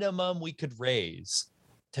minimum we could raise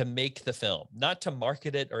to make the film? Not to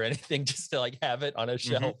market it or anything, just to have it on a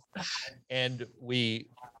shelf. Mm-hmm. And we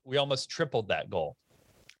almost tripled that goal.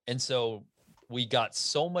 And so we got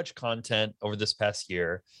so much content over this past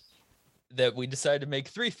year that we decided to make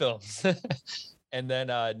 3 films. And then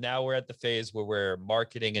now we're at the phase where we're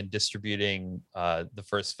marketing and distributing the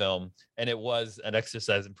first film. And it was an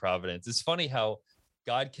exercise in providence. It's funny how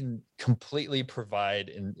God can completely provide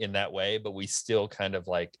in that way, but we still kind of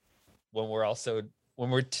when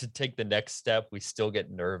we're to take the next step, we still get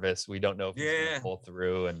nervous. We don't know if it's going to pull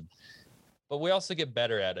through. But we also get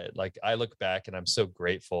better at it. I look back and I'm so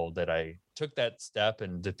grateful that I took that step,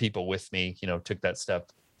 and the people with me, took that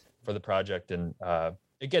step for the project. And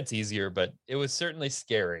it gets easier, but it was certainly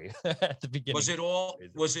scary at the beginning. Was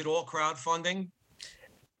it all crowdfunding?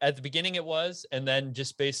 At the beginning it was. And then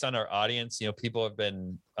just based on our audience, people have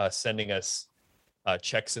been sending us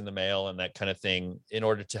checks in the mail and that kind of thing in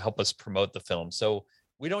order to help us promote the film. So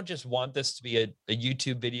we don't just want this to be a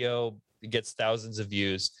YouTube video that gets thousands of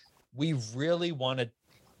views. We really want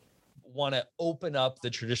to open up the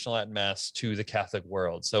traditional Latin Mass to the Catholic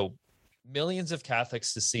world. So millions of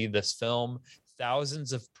Catholics to see this film,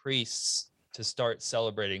 thousands of priests to start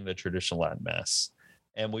celebrating the traditional Latin Mass.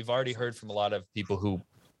 And we've already heard from a lot of people who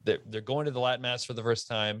they're going to the Latin Mass for the first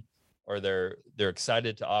time, or they're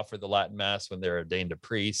excited to offer the Latin Mass when they're ordained a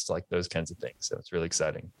priest, like those kinds of things. So it's really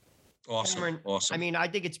exciting. Awesome. Cameron, Awesome. I mean, I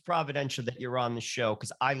think it's providential that you're on the show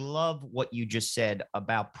because I love what you just said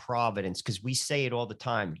about providence, because we say it all the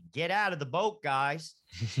time. Get out of the boat, guys.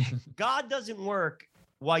 God doesn't work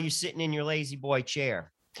while you're sitting in your lazy boy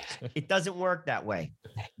chair. It doesn't work that way.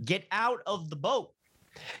 Get out of the boat.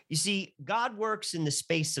 You see, God works in the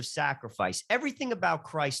space of sacrifice. Everything about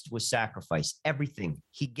Christ was sacrifice. Everything.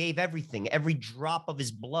 He gave everything, every drop of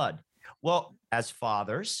his blood. Well, as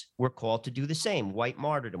fathers, we're called to do the same. White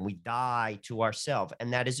martyrdom. We die to ourselves,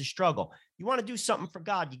 and that is a struggle. You want to do something for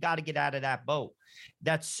God, you got to get out of that boat.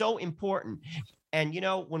 That's so important. And, you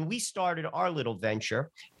know, when we started our little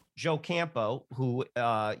venture, Joe Campo, who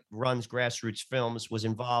runs Grassroots Films, was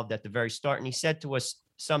involved at the very start, and he said to us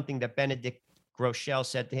something that Benedict Groeschel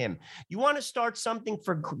said to him: you want to start something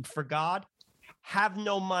for God? Have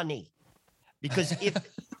no money, because if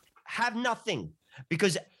have nothing,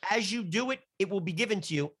 because as you do it, it will be given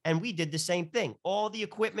to you. And we did the same thing. All the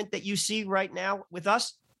equipment that you see right now with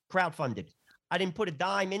us, crowdfunded. I didn't put a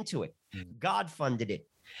dime into it. God funded it.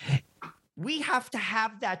 We have to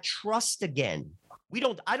have that trust again.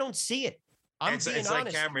 I don't see it. I'm being honest.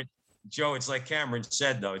 Like Cameron, Joe, it's like Cameron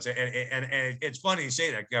said, though. And it's funny you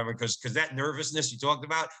say that, Cameron, because that nervousness you talked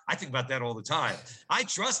about, I think about that all the time. I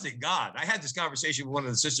trust in God. I had this conversation with one of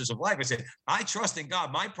the Sisters of Life. I said, I trust in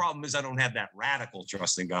God. My problem is I don't have that radical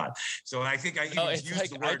trust in God. So I think I even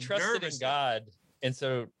used the word I trusted in God. And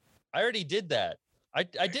so I already did that.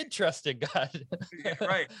 I did trust in God. Yeah,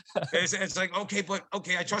 right. It's like,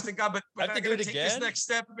 okay, I trust in God, but I have to do it again. This next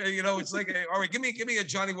step, you know, it's like, all right, give me a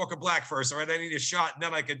Johnny Walker Black first. All right, I need a shot, and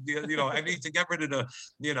then I could, you know, I need to get rid of the,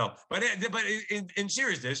 you know. But in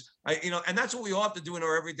seriousness, you know, and that's what we all have to do in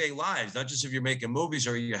our everyday lives. Not just if you're making movies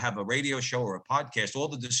or you have a radio show or a podcast. All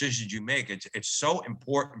the decisions you make, it's so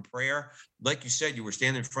important. Prayer, like you said, you were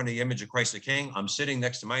standing in front of the image of Christ the King. I'm sitting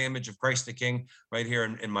next to my image of Christ the King right here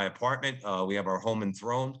in my apartment. We have our home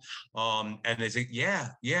enthroned. And they say,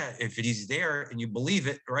 yeah, if he's there and you believe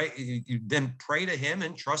it, right, you then pray to him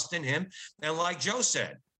and trust in him. And like Joe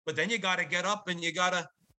said, but then you got to get up and you got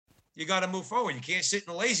to move forward. You can't sit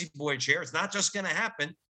in a lazy boy chair. It's not just going to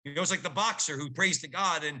happen. You know, it's like the boxer who prays to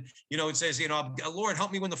God and, you know, it says, you know, Lord,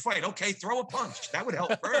 help me win the fight. Okay, throw a punch. That would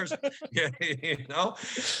help first. You know?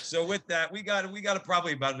 So with that, we got to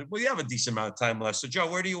probably we have a decent amount of time left. So Joe,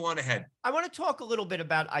 where do you want to head? I want to talk a little bit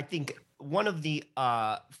about, I think, one of the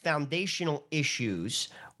foundational issues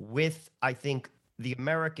with, I think, the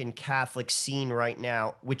American Catholic scene right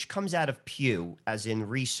now, which comes out of Pew, as in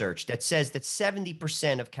research, that says that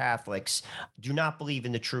 70% of Catholics do not believe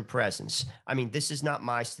in the true presence. I mean, this is not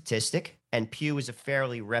my statistic, and Pew is a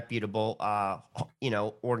fairly reputable,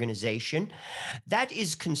 organization. That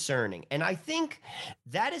is concerning, and I think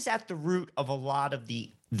that is at the root of a lot of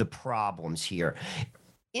the problems here.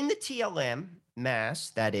 In the TLM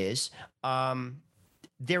Mass, that is,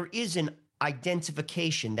 there is an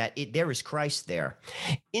identification that there is Christ there.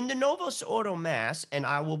 In the Novus Ordo Mass, and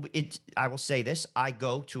I will say this, I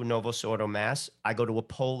go to a Novus Ordo Mass, I go to a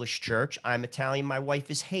Polish church. I'm Italian, my wife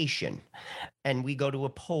is Haitian, and we go to a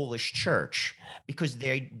Polish church because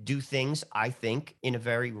they do things, I think, in a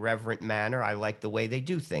very reverent manner. I like the way they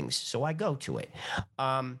do things, so I go to it.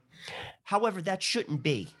 However, that shouldn't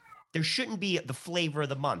be. There shouldn't be the flavor of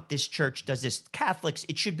the month. This church does this. Catholics,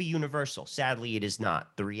 it should be universal. Sadly, it is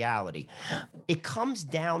not the reality. It comes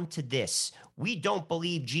down to this. We don't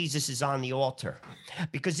believe Jesus is on the altar.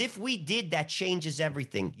 Because if we did, that changes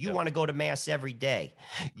everything. You want to go to Mass every day.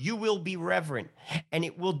 You will be reverent, and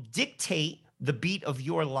it will dictate the beat of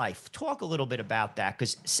your life. Talk a little bit about that,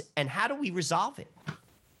 and how do we resolve it?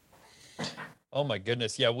 Oh, my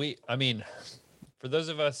goodness. Yeah, for those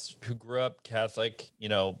of us who grew up Catholic, you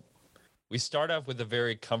know, we start off with a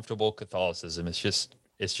very comfortable Catholicism. It's just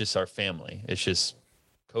our family. It's just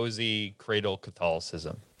cozy cradle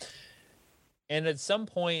Catholicism. And at some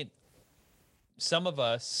point, some of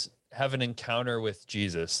us have an encounter with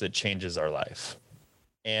Jesus that changes our life.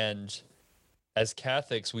 And as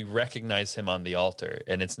Catholics, we recognize him on the altar.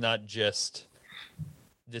 And it's not just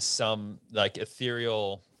some like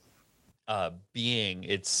ethereal being.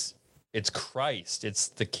 It's Christ. It's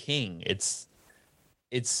the King. It's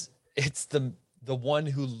the one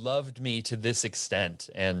who loved me to this extent,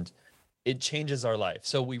 and it changes our life.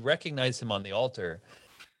 So we recognize him on the altar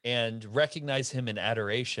and recognize him in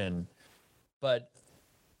adoration. But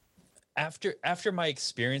after my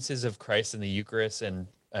experiences of Christ in the Eucharist and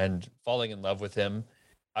falling in love with him,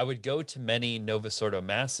 I would go to many Novus Ordo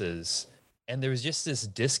Masses, and there was just this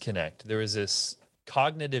disconnect. There was this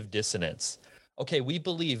cognitive dissonance. Okay, we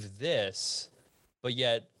believe this, but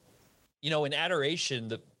yet, in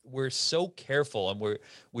adoration, we're so careful, and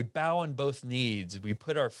we bow on both knees. We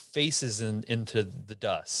put our faces into the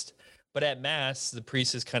dust. But at Mass, the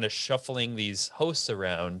priest is kind of shuffling these hosts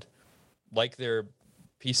around like they're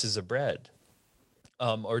pieces of bread,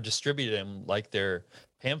 or distribute them like they're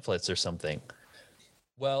pamphlets or something.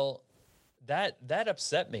 Well, that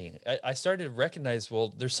upset me. I started to recognize,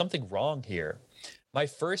 well, there's something wrong here. My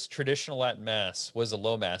first traditional Latin Mass was a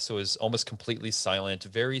low Mass. It was almost completely silent,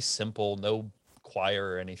 very simple, no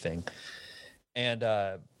choir or anything. And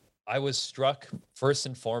I was struck first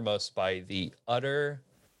and foremost by the utter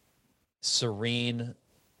serene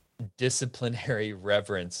disciplinary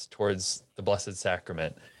reverence towards the Blessed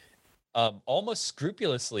Sacrament, almost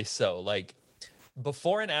scrupulously so. Like,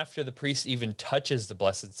 before and after the priest even touches the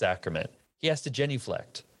Blessed Sacrament, he has to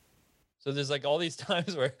genuflect. So there's like all these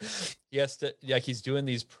times where he has to, like, he's doing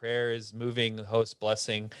these prayers, moving the host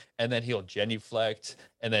blessing, and then he'll genuflect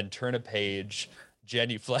and then turn a page,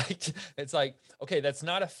 genuflect. It's like, okay, that's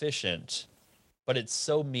not efficient, but it's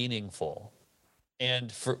so meaningful.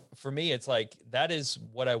 And for me, it's like, that is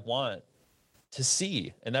what I want to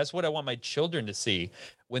see. And that's what I want my children to see.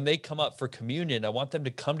 When they come up for communion, I want them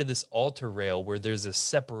to come to this altar rail where there's a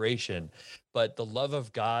separation, but the love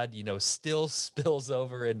of God, still spills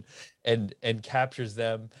over and captures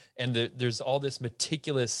them. And there's all this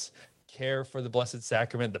meticulous care for the Blessed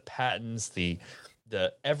Sacrament, the patens, the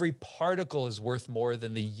every particle is worth more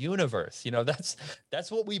than the universe.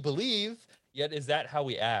 That's what we believe. Yet is that how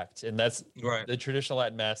we act? And that's right. The traditional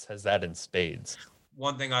Latin Mass has that in spades.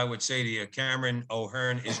 One thing I would say to you, Cameron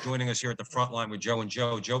O'Hearn is joining us here at the front line with Joe and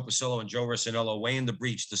Joe. Joe Pasillo and Joe Rossinello, weighing the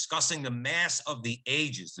breach, discussing the Mass of the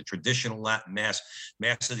Ages, the traditional Latin Mass.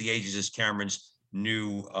 Mass of the Ages is Cameron's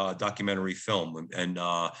new documentary film. And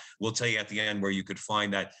we'll tell you at the end where you could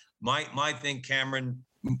find that. My thing, Cameron,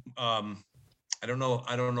 I don't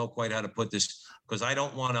know quite how to put this, because I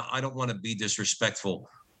don't want to be disrespectful,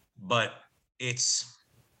 but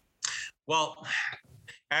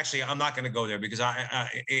actually, I'm not going to go there, because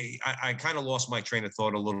I kind of lost my train of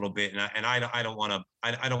thought a little bit, and I don't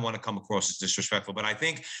want to come across as disrespectful. But I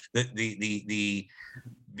think that the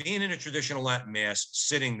being in a traditional Latin Mass,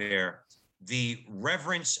 sitting there, the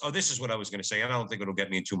reverence. Oh, this is what I was going to say. I don't think it'll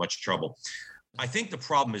get me in too much trouble. I think the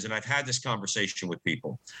problem is, and I've had this conversation with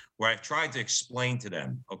people where I've tried to explain to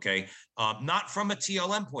them, okay, not from a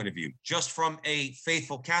TLM point of view, just from a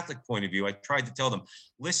faithful Catholic point of view. I tried to tell them,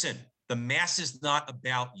 listen, the Mass is not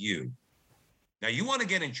about you. Now, you want to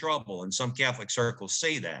get in trouble, and some Catholic circles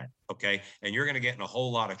say that, okay, and you're going to get in a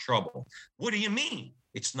whole lot of trouble. What do you mean?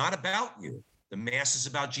 It's not about you. The Mass is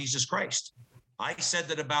about Jesus Christ. I said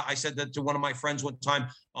that to one of my friends one time,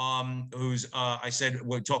 I said,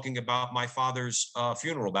 we're talking about my father's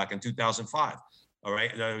funeral back in 2005. All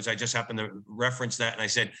right. I just happened to reference that. And I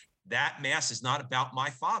said, that Mass is not about my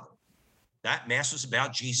father. That Mass was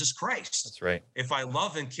about Jesus Christ. That's right. If I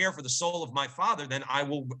love and care for the soul of my father, then I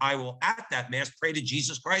will at that Mass pray to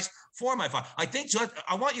Jesus Christ for my father. I think so.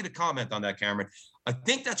 I want you to comment on that, Cameron. I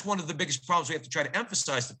think that's one of the biggest problems we have to try to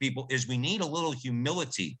emphasize to people is we need a little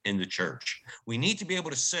humility in the church. We need to be able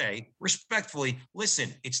to say respectfully,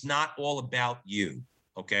 listen, it's not all about you.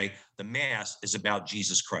 Okay. The Mass is about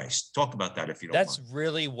Jesus Christ. Talk about that if you don't mind. That's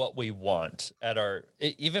really what we want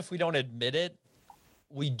even if we don't admit it.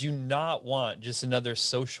 We do not want just another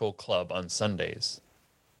social club on Sundays.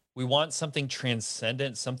 We want something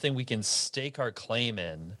transcendent, something we can stake our claim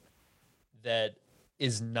in, that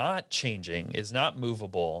is not changing, is not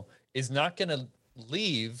movable, is not going to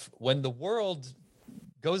leave when the world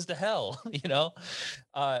goes to hell.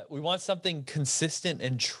 We want something consistent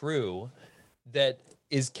and true that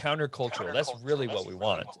is countercultural. That's really what we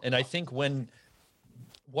want. And I think when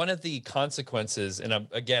one of the consequences, and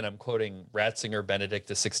I'm quoting Ratzinger, Benedict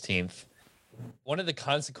XVI, one of the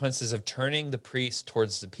consequences of turning the priest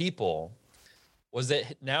towards the people was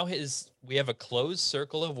that now we have a closed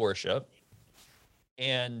circle of worship,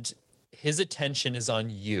 and his attention is on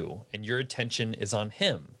you, and your attention is on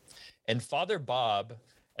him. And Father Bob,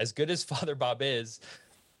 as good as Father Bob is,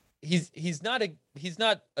 he's not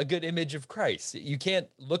a good image of Christ. You can't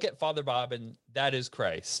look at Father Bob and that is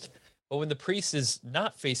Christ. But when the priest is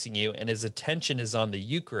not facing you and his attention is on the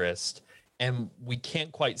Eucharist, and we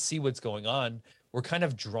can't quite see what's going on, we're kind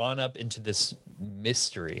of drawn up into this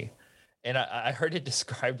mystery. And I heard it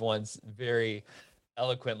described once very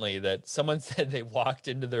eloquently that someone said they walked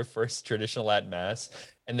into their first traditional Latin Mass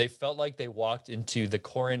and they felt like they walked into the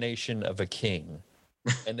coronation of a king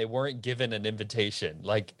and they weren't given an invitation.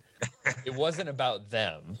 Like, it wasn't about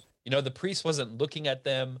them. The priest wasn't looking at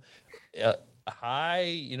them.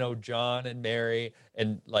 hi, John and Mary,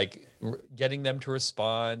 and like getting them to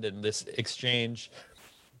respond and this exchange.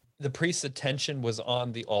 The priest's attention was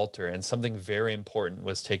on the altar and something very important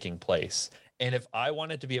was taking place. And if I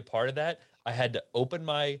wanted to be a part of that, I had to open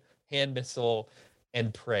my hand missal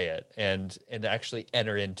and pray it and actually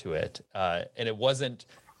enter into it. And it wasn't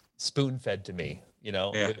spoon fed to me.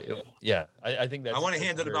 Yeah. I think that's. I want to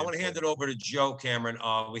hand it over to Joe Cameron.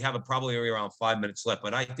 We have probably around 5 minutes left,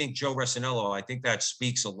 but I think Joe Resinello, I think that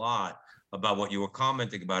speaks a lot about what you were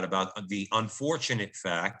commenting about the unfortunate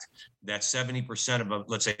fact that 70% of,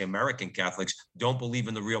 let's say, American Catholics don't believe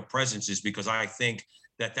in the real presence, is because I think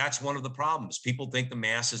that that's one of the problems. People think the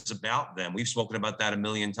Mass is about them. We've spoken about that a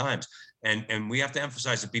million times. And we have to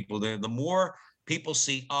emphasize to people, the more people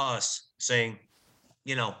see us saying,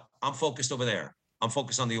 I'm focused over there, I'm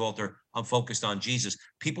focused on the altar, I'm focused on Jesus,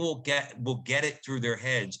 people will get it through their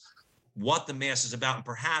heads what the Mass is about. And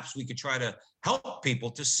perhaps we could try to help people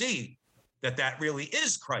to see that really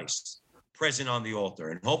is Christ present on the altar.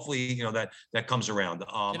 And hopefully, that comes around.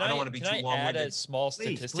 I don't want to be too long-winded. Can I add a small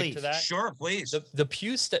statistic to that? Sure, please. The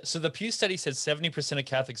Pew study says 70% of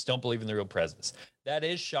Catholics don't believe in the real presence. That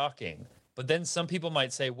is shocking. But then some people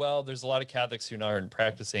might say, well, there's a lot of Catholics who aren't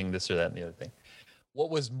practicing this or that and the other thing. What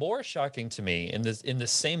was more shocking to me in the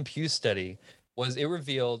same Pew study was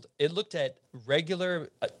it looked at regular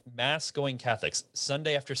Mass-going Catholics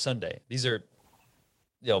Sunday after Sunday. These are,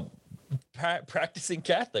 practicing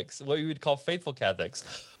Catholics, what you would call faithful Catholics.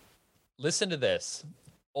 Listen to this.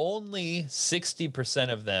 Only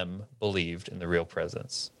 60% of them believed in the real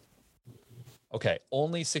presence. Okay,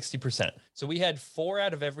 only 60%. So we had 4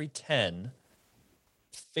 out of every 10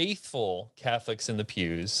 faithful Catholics in the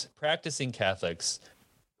pews, practicing Catholics,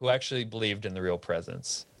 who actually believed in the real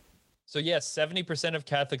presence. So yes, 70% of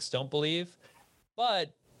Catholics don't believe, but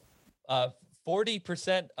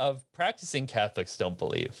 40% of practicing Catholics don't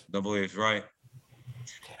believe. Don't believe, right?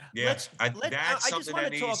 Yeah, that's something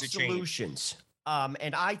that needs to change. Solutions.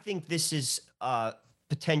 And I think this is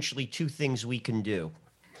potentially 2 things we can do.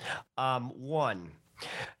 1,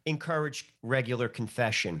 encourage regular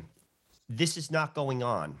confession. This is not going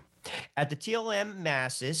on. At the TLM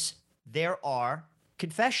masses, there are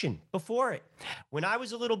confession before it. When I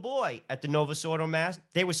was a little boy at the Novus Ordo Mass,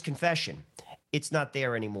 there was confession. It's not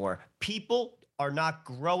there anymore. People are not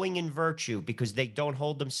growing in virtue because they don't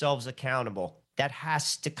hold themselves accountable. That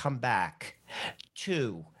has to come back.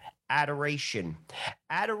 2, adoration.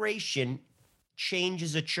 Adoration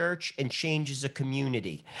changes a church and changes a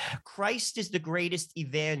community. Christ is the greatest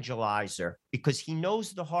evangelizer because he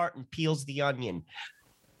knows the heart and peels the onion.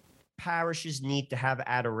 Parishes need to have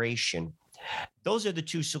adoration. Those are the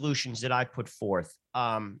 2 solutions that I put forth.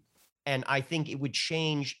 And I think it would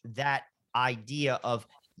change that idea of,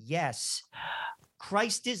 yes,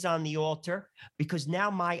 Christ is on the altar because now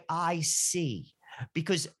my eyes see,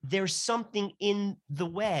 because there's something in the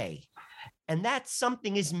way. And that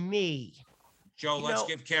something is me. Joe, let's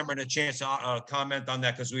give Cameron a chance to comment on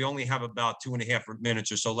that, because we only have about 2.5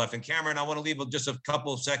 minutes or so left. And Cameron, I want to leave just a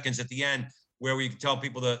couple of seconds at the end where we can tell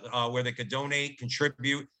people where they could donate,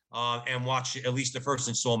 contribute, and watch at least the first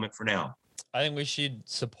installment for now. I think we should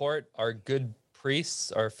support our good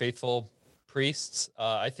priests, our faithful priests.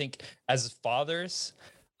 I think as fathers,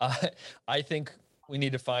 I think we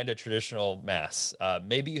need to find a traditional Mass.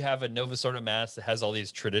 Maybe you have a Novus Ordo Mass that has all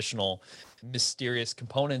these traditional, mysterious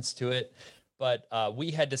components to it. But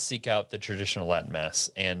we had to seek out the traditional Latin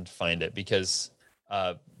Mass and find it because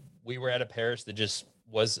we were at a parish that just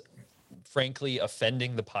was, frankly,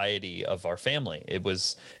 offending the piety of our family. It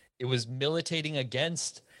was militating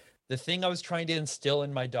against the thing I was trying to instill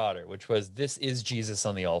in my daughter, which was, this is Jesus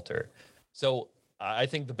on the altar. So I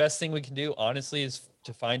think the best thing we can do, honestly, is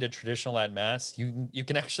to find a traditional Latin Mass. You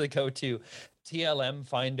can actually go to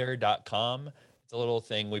tlmfinder.com. It's a little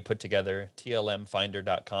thing we put together,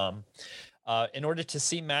 tlmfinder.com. In order to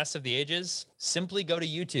see Mass of the Ages, simply go to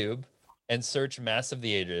YouTube and search Mass of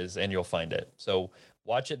the Ages and you'll find it. So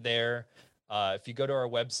watch it there. If you go to our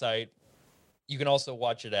website, you can also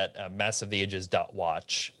watch it at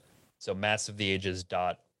massoftheages.watch. So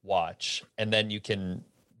massoftheages.watch. And then you can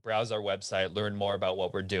browse our website, learn more about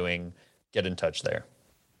what we're doing, get in touch there.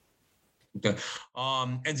 Okay.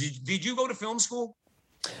 And did you go to film school?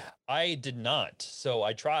 I did not. So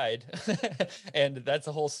I tried, and that's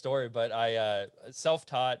a whole story, but I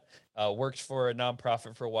self-taught, worked for a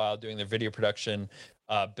nonprofit for a while doing their video production,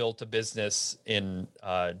 built a business in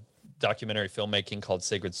documentary filmmaking called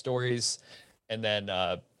Sacred Stories. And then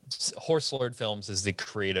Horse Lord Films is the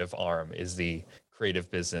creative arm, is the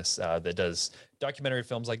creative business that does documentary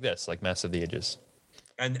films like this, like Mass of the Ages.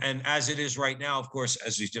 And as it is right now, of course,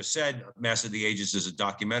 as we just said, Master of the Ages is a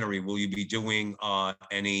documentary. Will you be doing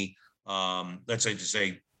any, let's say, to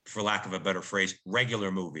say, for lack of a better phrase,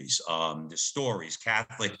 regular movies, the stories,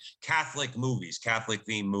 Catholic movies, Catholic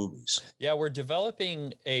themed movies? Yeah, we're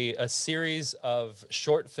developing a series of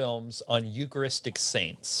short films on Eucharistic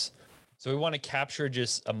saints. So we want to capture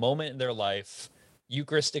just a moment in their life,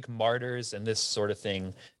 Eucharistic martyrs and this sort of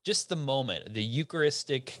thing. Just the moment, the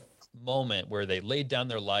Eucharistic moment where they laid down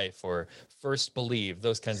their life or first believed,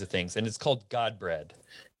 those kinds of things. And it's called God Bread.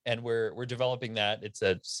 And we're developing that. It's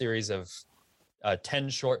a series of 10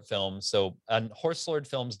 short films. So on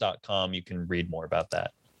horselordfilms.com, you can read more about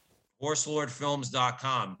that.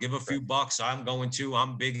 horselordfilms.com. Give a few bucks. I'm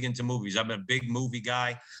big into movies. I'm a big movie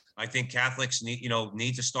guy. I think Catholics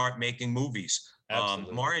need to start making movies.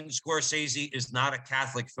 Martin Scorsese is not a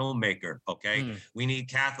Catholic filmmaker. Okay. We need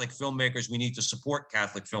Catholic filmmakers. We need to support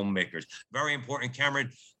Catholic filmmakers. Very important.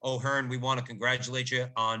 Cameron O'Hearn, we want to congratulate you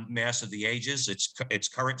on Mass of the Ages. Its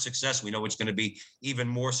current success. We know it's going to be even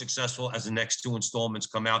more successful as the next 2 installments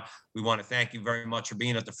come out. We want to thank you very much for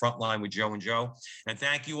being at the front line with Joe and Joe. And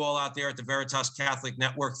thank you all out there at the Veritas Catholic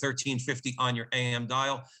Network, 1350 on your AM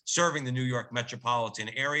dial, serving the New York metropolitan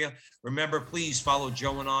area. Remember, please follow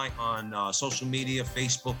Joe and I on social media,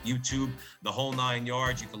 Facebook, YouTube, the whole 9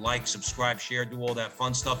 yards. You can like, subscribe, share, do all that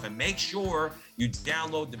fun stuff. And make sure you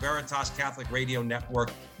download the Veritas Catholic Radio Network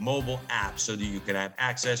mobile app so that you can have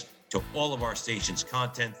access to all of our station's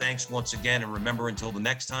content. Thanks once again. And remember, until the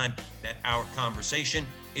next time, that our conversation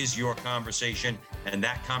is your conversation, and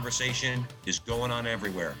that conversation is going on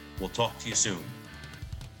everywhere. We'll talk to you soon.